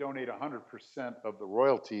note, we donate 100% of the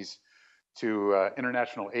royalties to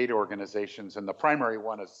international aid organizations. And the primary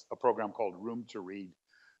one is a program called Room to Read,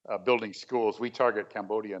 building schools. We target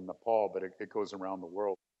Cambodia and Nepal, but it goes around the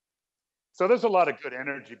world. So there's a lot of good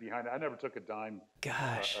energy behind it. I never took a dime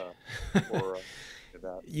Gosh. for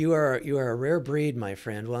that. You are a rare breed, my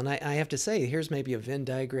friend. Well, and I have to say, here's maybe a Venn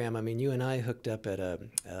diagram. I mean, you and I hooked up at a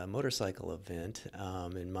motorcycle event,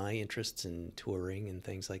 and my interests in touring and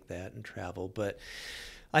things like that and travel. But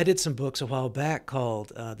I did some books a while back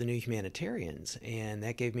called The New Humanitarians, and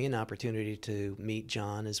that gave me an opportunity to meet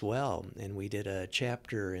John as well. And we did a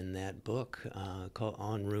chapter in that book called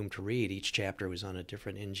On Room to Read. Each chapter was on a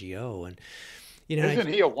different NGO, and Isn't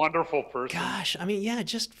he a wonderful person? gosh, I mean, yeah,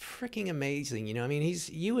 just freaking amazing. I mean,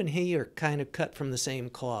 you and he are kind of cut from the same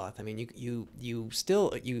cloth. I mean, you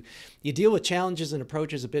still you deal with challenges and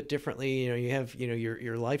approaches a bit differently. You have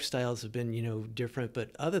your lifestyles have been different, but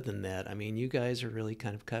other than that, I mean, you guys are really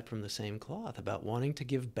kind of cut from the same cloth about wanting to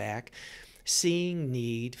give back, seeing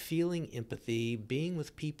need, feeling empathy, being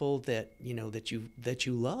with people that you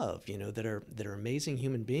love, that are amazing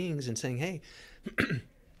human beings, and saying, hey.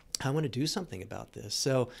 I want to do something about this.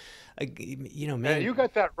 So, man. You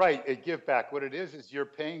got that right. A give back. What it is you're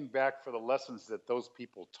paying back for the lessons that those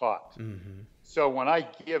people taught. Mm-hmm. So when I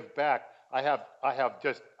give back, I have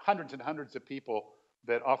just hundreds and hundreds of people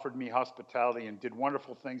that offered me hospitality and did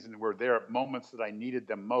wonderful things and were there at moments that I needed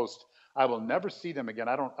them most. I will never see them again.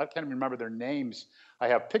 I can't even remember their names. I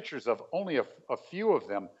have pictures of only a few of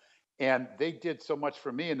them, and they did so much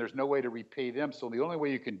for me, and there's no way to repay them. So the only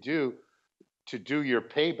way you can do your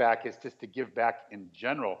payback is just to give back in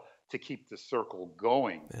general to keep the circle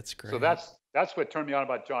going. That's great. So that's what turned me on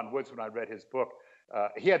about John Woods when I read his book.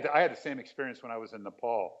 I had the same experience when I was in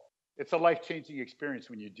Nepal. It's a life-changing experience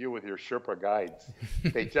when you deal with your Sherpa guides.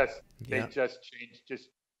 They just change.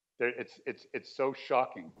 It's so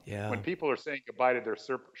shocking. Yeah. When people are saying goodbye to their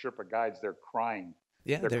Sherpa guides, they're crying.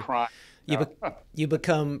 Yeah, they're crying. You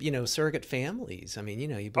become, surrogate families. I mean,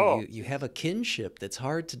 you have a kinship that's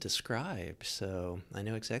hard to describe. So I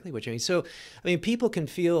know exactly what you mean. So, I mean, people can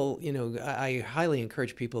feel, I highly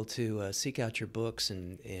encourage people to seek out your books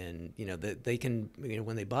and that they can,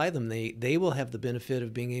 when they buy them, they will have the benefit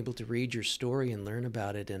of being able to read your story and learn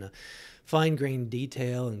about it in a fine-grained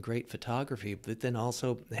detail and great photography, but then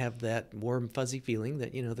also have that warm, fuzzy feeling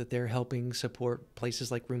that, that they're helping support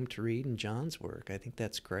places like Room to Read and John's work. I think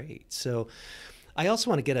that's great. So I also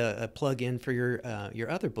want to get a plug in for your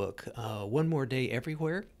other book, One More Day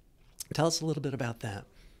Everywhere. Tell us a little bit about that.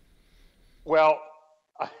 Well,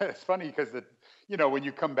 it's funny because when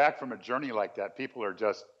you come back from a journey like that, people are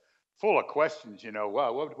just full of questions.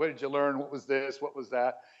 Wow, what did you learn? What was this? What was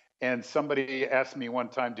that? And somebody asked me one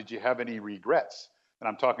time, did you have any regrets? And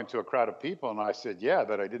I'm talking to a crowd of people, and I said, yeah,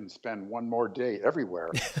 that I didn't spend one more day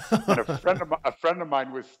everywhere. And a friend of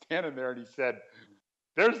mine was standing there, and he said,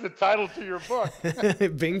 there's the title to your book.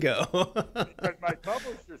 Bingo. Because my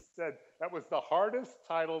publisher said that was the hardest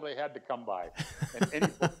title they had to come by. And any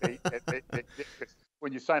book,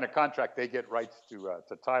 when you sign a contract, they get rights to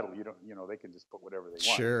title. You don't, they can just put whatever they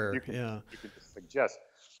want. Sure. You can just suggest.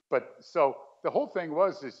 But so the whole thing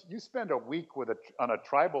is you spend a week on a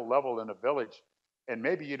tribal level in a village, and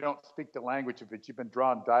maybe you don't speak the language of it. You've been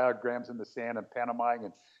drawing diagrams in the sand and pantomiming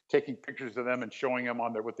and taking pictures of them and showing them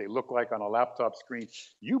on what they look like on a laptop screen.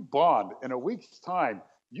 You bond in a week's time.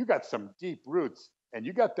 You got some deep roots, and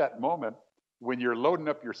you got that moment when you're loading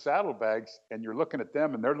up your saddlebags and you're looking at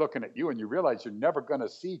them and they're looking at you, and you realize you're never going to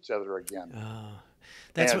see each other again.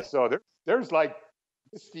 So there's like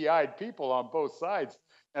misty-eyed people on both sides.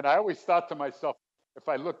 And I always thought to myself, if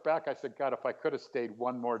I look back, I said, God, if I could have stayed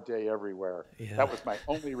one more day everywhere. Yeah. That was my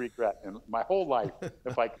only regret in my whole life,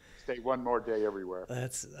 if I could stay one more day everywhere.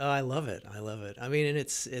 I love it. I love it. I mean,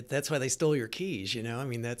 and that's why they stole your keys, I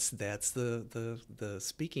mean, that's the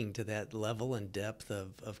speaking to that level and depth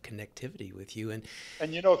of connectivity with you. And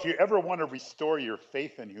if you ever want to restore your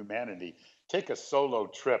faith in humanity, take a solo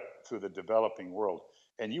trip through the developing world,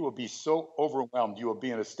 and you will be so overwhelmed. You will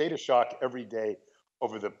be in a state of shock every day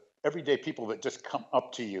over the everyday people that just come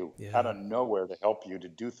up to you out of nowhere to help you, to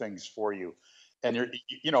do things for you. And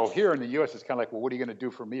here in the US, it's kind of like, well, what are you going to do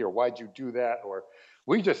for me? Or why'd you do that? Or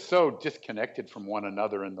we just so disconnected from one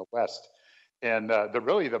another in the West. And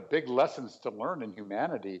the big lessons to learn in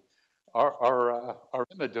humanity are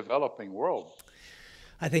in the developing world.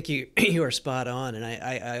 I think you are spot on. And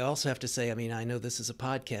I also have to say, I mean, I know this is a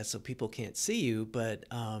podcast, so people can't see you, but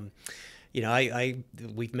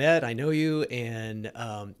we've met. I know you, and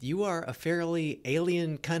you are a fairly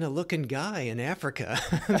alien kind of looking guy in Africa.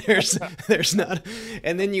 there's not,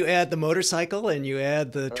 and then you add the motorcycle, and you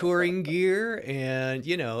add the touring gear, and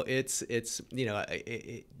it's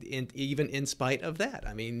even in spite of that,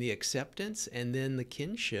 I mean, the acceptance and then the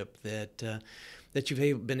kinship that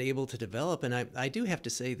you've been able to develop. And I do have to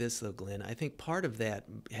say this though, Glenn. I think part of that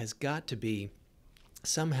has got to be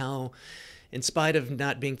somehow, in spite of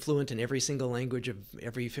not being fluent in every single language of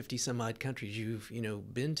every 50 some odd countries you've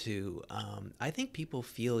been to, I think people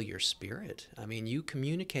feel your spirit. I mean, you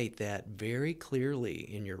communicate that very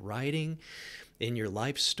clearly in your writing, in your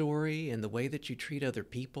life story, and the way that you treat other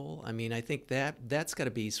people. I mean, I think that's got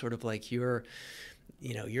to be sort of like your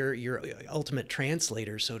ultimate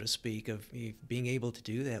translator, so to speak, of being able to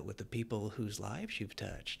do that with the people whose lives you've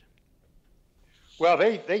touched. Well,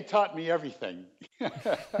 they taught me everything.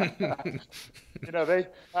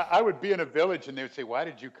 I would be in a village and they would say, "Why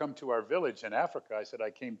did you come to our village in Africa?" I said,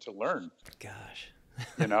 "I came to learn." Gosh.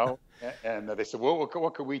 And they said, "Well,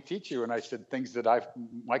 what could we teach you?" And I said, "Things that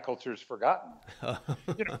my culture's forgotten."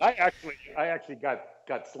 I actually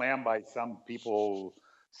got slammed by some people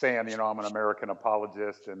saying, I'm an American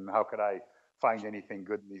apologist, and how could I find anything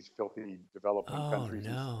good in these filthy developing countries?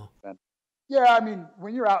 No. And yeah, I mean,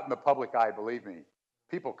 when you're out in the public eye, believe me,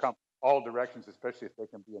 people come all directions, especially if they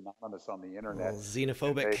can be anonymous on the internet.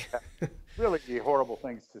 Xenophobic. Really horrible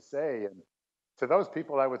things to say. And to those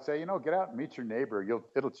people, I would say, get out and meet your neighbor.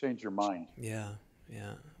 It'll change your mind. Yeah.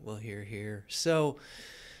 Well, here. So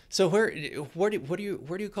where do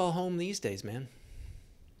you call home these days, man?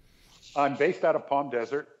 I'm based out of Palm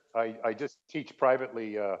Desert. I just teach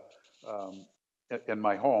privately in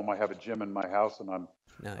my home. I have a gym in my house, and I'm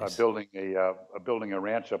building a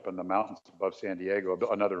ranch up in the mountains above San Diego,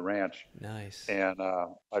 another ranch. Nice. And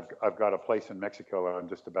I've got a place in Mexico I'm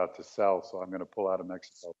just about to sell, so I'm going to pull out of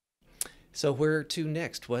Mexico. So where to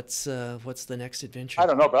next? What's the next adventure? I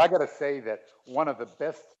don't know, but I got to say that one of the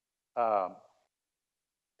best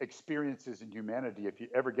experiences in humanity, if you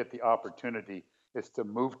ever get the opportunity, is to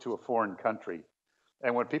move to a foreign country.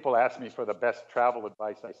 And when people ask me for the best travel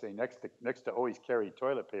advice, I say next to always carry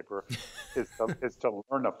toilet paper is to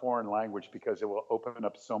learn a foreign language, because it will open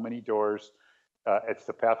up so many doors. It's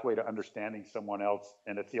the pathway to understanding someone else,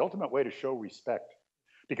 and it's the ultimate way to show respect.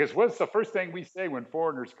 Because what's the first thing we say when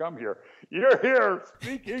foreigners come here? "You're here,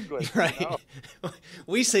 speak English." Right.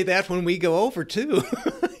 We say that when we go over too.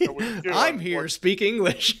 So I'm here, speak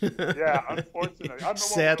English. Yeah, unfortunately. I'm the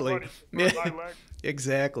Sadly. one who my language.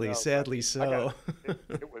 Exactly. Sadly so.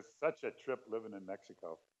 It was such a trip living in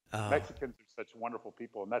Mexico. Mexicans are such wonderful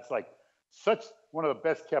people, and that's like such one of the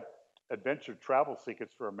best kept adventure travel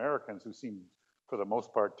secrets for Americans, who seem, for the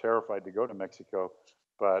most part, terrified to go to Mexico.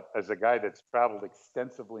 But as a guy that's traveled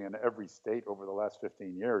extensively in every state over the last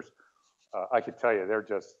 15 years, I could tell you they're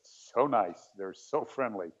just so nice. They're so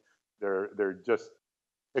friendly. They're just,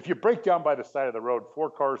 if you break down by the side of the road,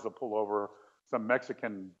 4 cars will pull over. Some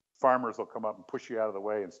Mexican farmers will come up and push you out of the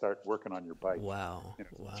way and start working on your bike. Wow.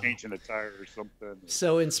 Changing a tire or something.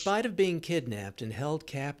 So in spite of being kidnapped and held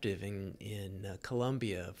captive in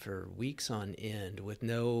Colombia for weeks on end with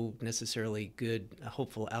no necessarily good,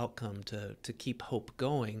 hopeful outcome to keep hope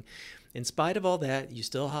going, in spite of all that, you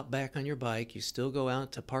still hop back on your bike, you still go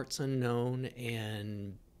out to parts unknown,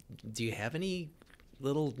 and do you have any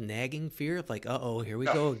little nagging fear of like, here we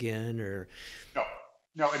go again? Or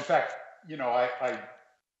No. In fact, I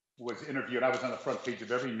was interviewed. I was on the front page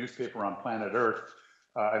of every newspaper on planet Earth,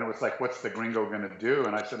 and it was like, "What's the gringo going to do?"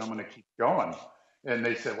 And I said, "I'm going to keep going." And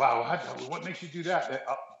they said, "Wow, what makes you do that?"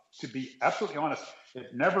 To be absolutely honest,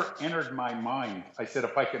 it never entered my mind. I said,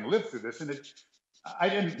 if I can live through this, and I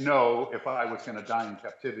didn't know if I was going to die in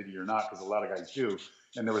captivity or not, because a lot of guys do.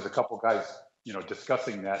 And there was a couple guys,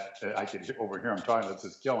 discussing that. I could overhear them talking. Let's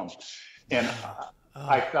just kill them. And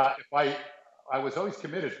I thought, I was always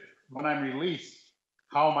committed. When I'm released,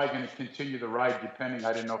 how am I going to continue the ride? Depending,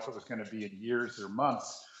 I didn't know if it was going to be in years or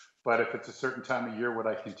months. But if it's a certain time of year, would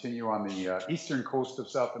I continue on the eastern coast of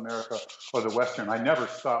South America or the western? I never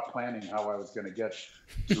stopped planning how I was going to get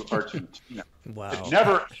to Argentina. Wow. It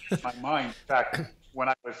never entered my mind. In fact, when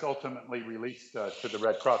I was ultimately released to the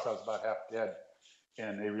Red Cross, I was about half dead.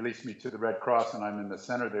 And they released me to the Red Cross, and I'm in the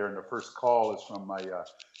center there. And the first call is from my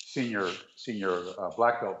senior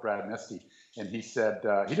black belt, Brad Nesty. And he said,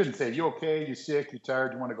 he didn't say, "You okay? You sick? You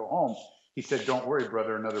tired? You want to go home?" He said, "Don't worry,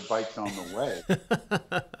 brother, another bite's on the way."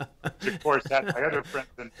 Of course, had my other friends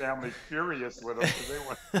and family furious with him because they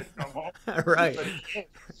wanted to come home. Right. But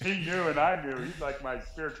he knew, and I knew. He's like my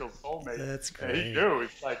spiritual soulmate, That's and he great. knew.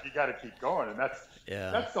 It's like you got to keep going, and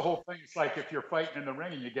Yeah. that's the whole thing. It's like if you're fighting in the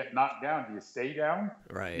ring and you get knocked down, do you stay down?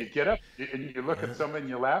 You Right. get up and you look at someone and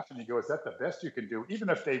you laugh and you go, "Is that the best you can do?" Even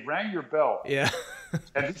if they rang your bell, Yeah.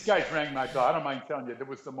 and these guys rang my bell. I don't mind telling you, that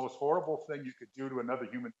was the most horrible thing you could do to another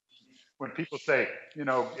human being. When people say,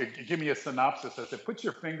 give me a synopsis, I said, put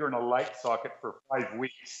your finger in a light socket for 5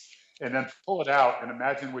 weeks and then pull it out and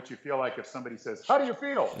imagine what you feel like if somebody says, "How do you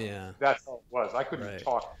feel?" Yeah. That's how it was. I couldn't Right.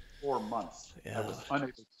 talk for 4 months. I Yeah. was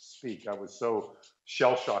unable to speak. I was so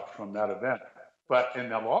shell shocked from that event. But in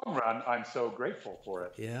the long run, I'm so grateful for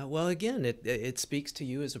it. Yeah, well, again, it speaks to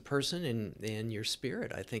you as a person and your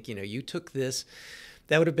spirit. I think, you took this.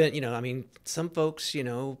 That would have been, I mean, some folks,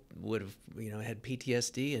 would have, had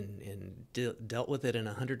PTSD and dealt with it in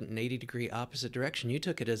a 180-degree opposite direction. You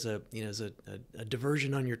took it as a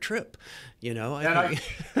diversion on your trip, I think.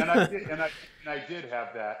 I did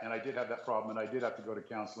have that, and I did have that problem, and I did have to go to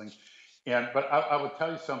counseling. But I would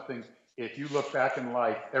tell you something. If you look back in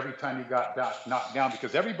life, every time you got knocked down,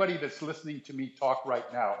 because everybody that's listening to me talk right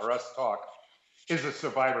now, or us talk, is a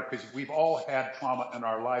survivor, because we've all had trauma in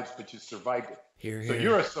our lives, but you survived it. Here, So here.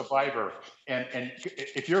 you're a survivor, and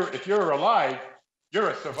if you're alive, you're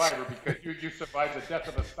a survivor because you survived the death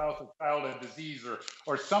of a spouse, a child, a disease,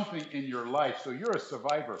 or something in your life. So you're a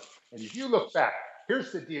survivor. And if you look back,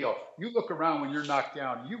 here's the deal: you look around when you're knocked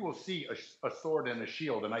down, you will see a sword and a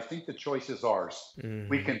shield, and I think the choice is ours. We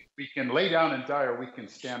Mm-hmm. can lay down and die, or we can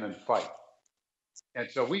stand and fight. And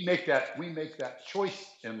so we make that choice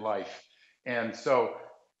in life. And so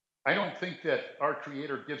I don't think that our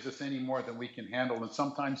creator gives us any more than we can handle. And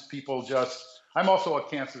sometimes people just, I'm also a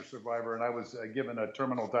cancer survivor, and I was given a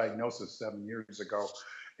terminal diagnosis 7 years ago.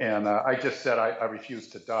 And I just said I refuse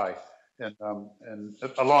to die. And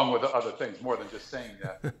along with other things, more than just saying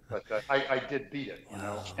that. But I did beat it,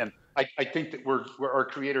 Wow. And I think that our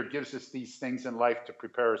creator gives us these things in life to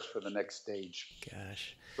prepare us for the next stage.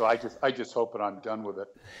 Gosh. So I just hope that I'm done with it.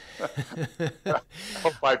 I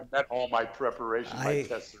hope I've met all my preparation, my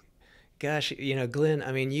tests. Gosh, Glenn,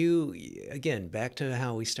 I mean, you, again, back to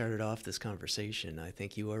how we started off this conversation, I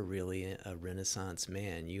think you are really a Renaissance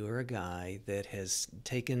man. You are a guy that has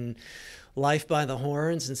taken life by the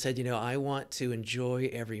horns and said, I want to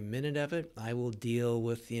enjoy every minute of it. I will deal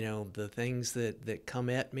with, the things that come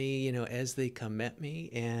at me, as they come at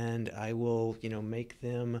me, and I will, make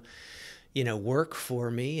them, work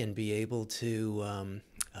for me and be able to,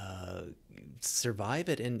 survive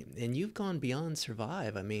it, and you've gone beyond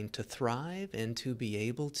survive. I mean, to thrive and to be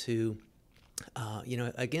able to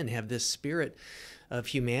again have this spirit of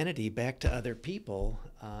humanity back to other people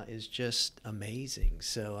is just amazing.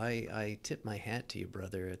 So I tip my hat to you,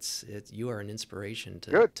 brother. It's you are an inspiration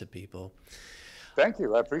to people. Thank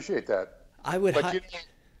you. I appreciate that. I would But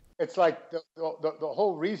it's like the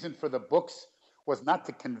whole reason for the books was not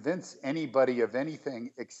to convince anybody of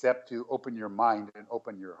anything except to open your mind and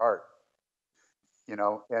open your heart.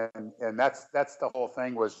 And that's the whole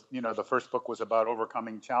thing. Was the first book was about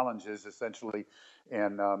overcoming challenges, essentially.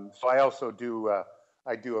 And so I also do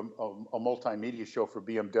I do a multimedia show for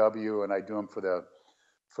BMW, and I do them for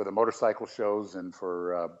the motorcycle shows and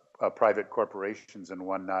for private corporations and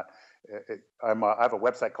whatnot. I have a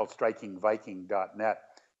website called strikingviking.net,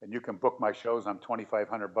 and you can book my shows. I'm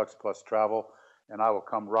 $2,500 plus travel, and I will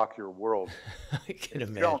come rock your world. I can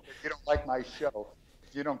imagine. If you don't like my show,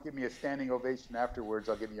 if you don't give me a standing ovation afterwards,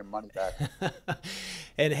 I'll give you your money back.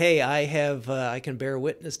 And hey, I can bear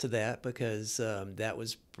witness to that, because that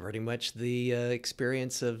was pretty much the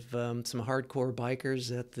experience of some hardcore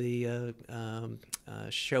bikers at the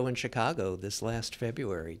show in Chicago this last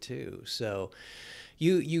February too. So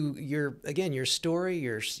your story,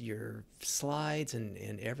 your slides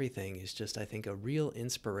and everything is just, I think, a real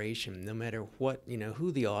inspiration, no matter what,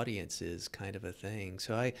 who the audience is, kind of a thing.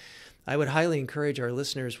 So I would highly encourage our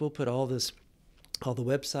listeners. We'll put all the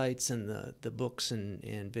websites and the books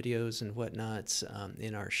and videos and whatnots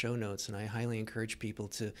in our show notes, and I highly encourage people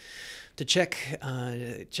to check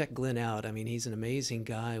Glenn out. I mean, he's an amazing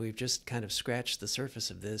guy. We've just kind of scratched the surface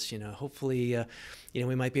of this. Hopefully,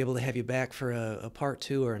 we might be able to have you back for a part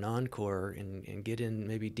 2 or an encore and get in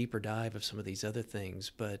maybe deeper dive of some of these other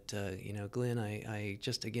things. But Glenn, I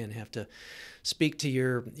just again have to speak to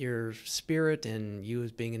your spirit and you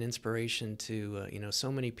as being an inspiration to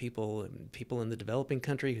so many people in the developing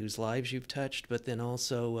country whose lives you've touched, but then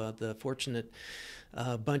also the fortunate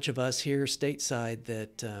bunch of us here stateside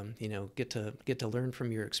that get to learn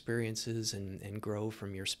from your experiences and grow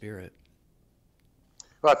from your spirit.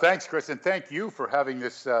 Well, thanks, Chris, and thank you for having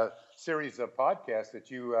this series of podcasts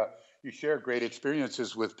that you share great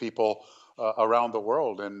experiences with people around the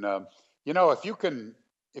world. And if you can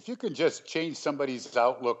just change somebody's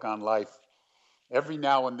outlook on life every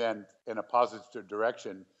now and then in a positive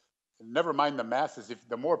direction, never mind the masses. If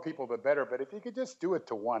the more people, the better. But if you could just do it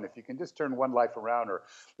to one, if you can just turn one life around or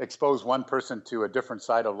expose one person to a different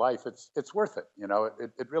side of life, it's worth it.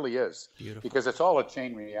 It really is. Beautiful. Because it's all a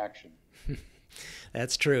chain reaction.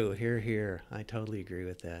 That's true. Hear, hear. I totally agree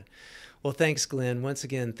with that. Well, thanks, Glenn. Once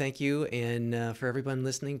again, thank you. And for everyone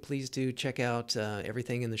listening, please do check out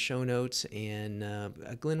everything in the show notes. And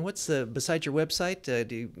Glenn, besides your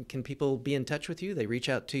website, can people be in touch with you? They reach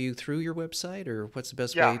out to you through your website, or what's the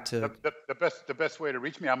best way to? The best way to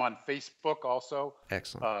reach me. I'm on Facebook also.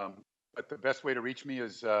 Excellent. But the best way to reach me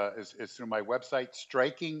is through my website,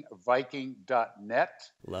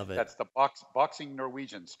 strikingviking.net. Love it. That's the boxing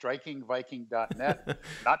Norwegian, strikingviking.net,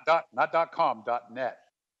 not .com, .net.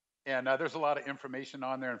 And there's a lot of information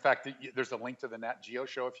on there. In fact, there's a link to the Nat Geo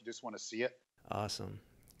show if you just want to see it. Awesome.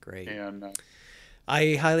 Great. And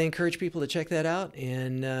I highly encourage people to check that out.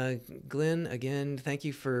 And Glenn, again, thank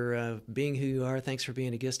you for being who you are. Thanks for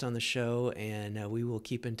being a guest on the show. And we will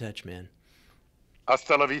keep in touch, man.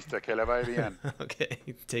 Hasta la vista, que le vaya bien. Okay,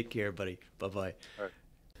 take care, buddy. Bye-bye. All right.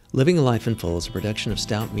 Living a Life in Full is a production of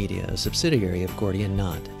Stout Media, a subsidiary of Gordian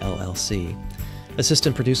Knot, LLC.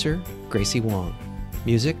 Assistant producer, Gracie Wong.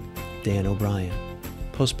 Music, Dan O'Brien.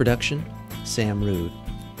 Post-production, Sam Rude.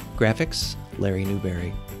 Graphics, Larry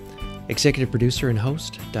Newberry. Executive producer and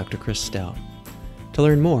host, Dr. Chris Stout. To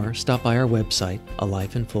learn more, stop by our website,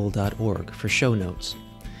 alifeinfull.org, for show notes.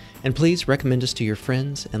 And please recommend us to your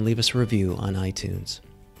friends and leave us a review on iTunes.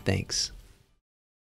 Thanks.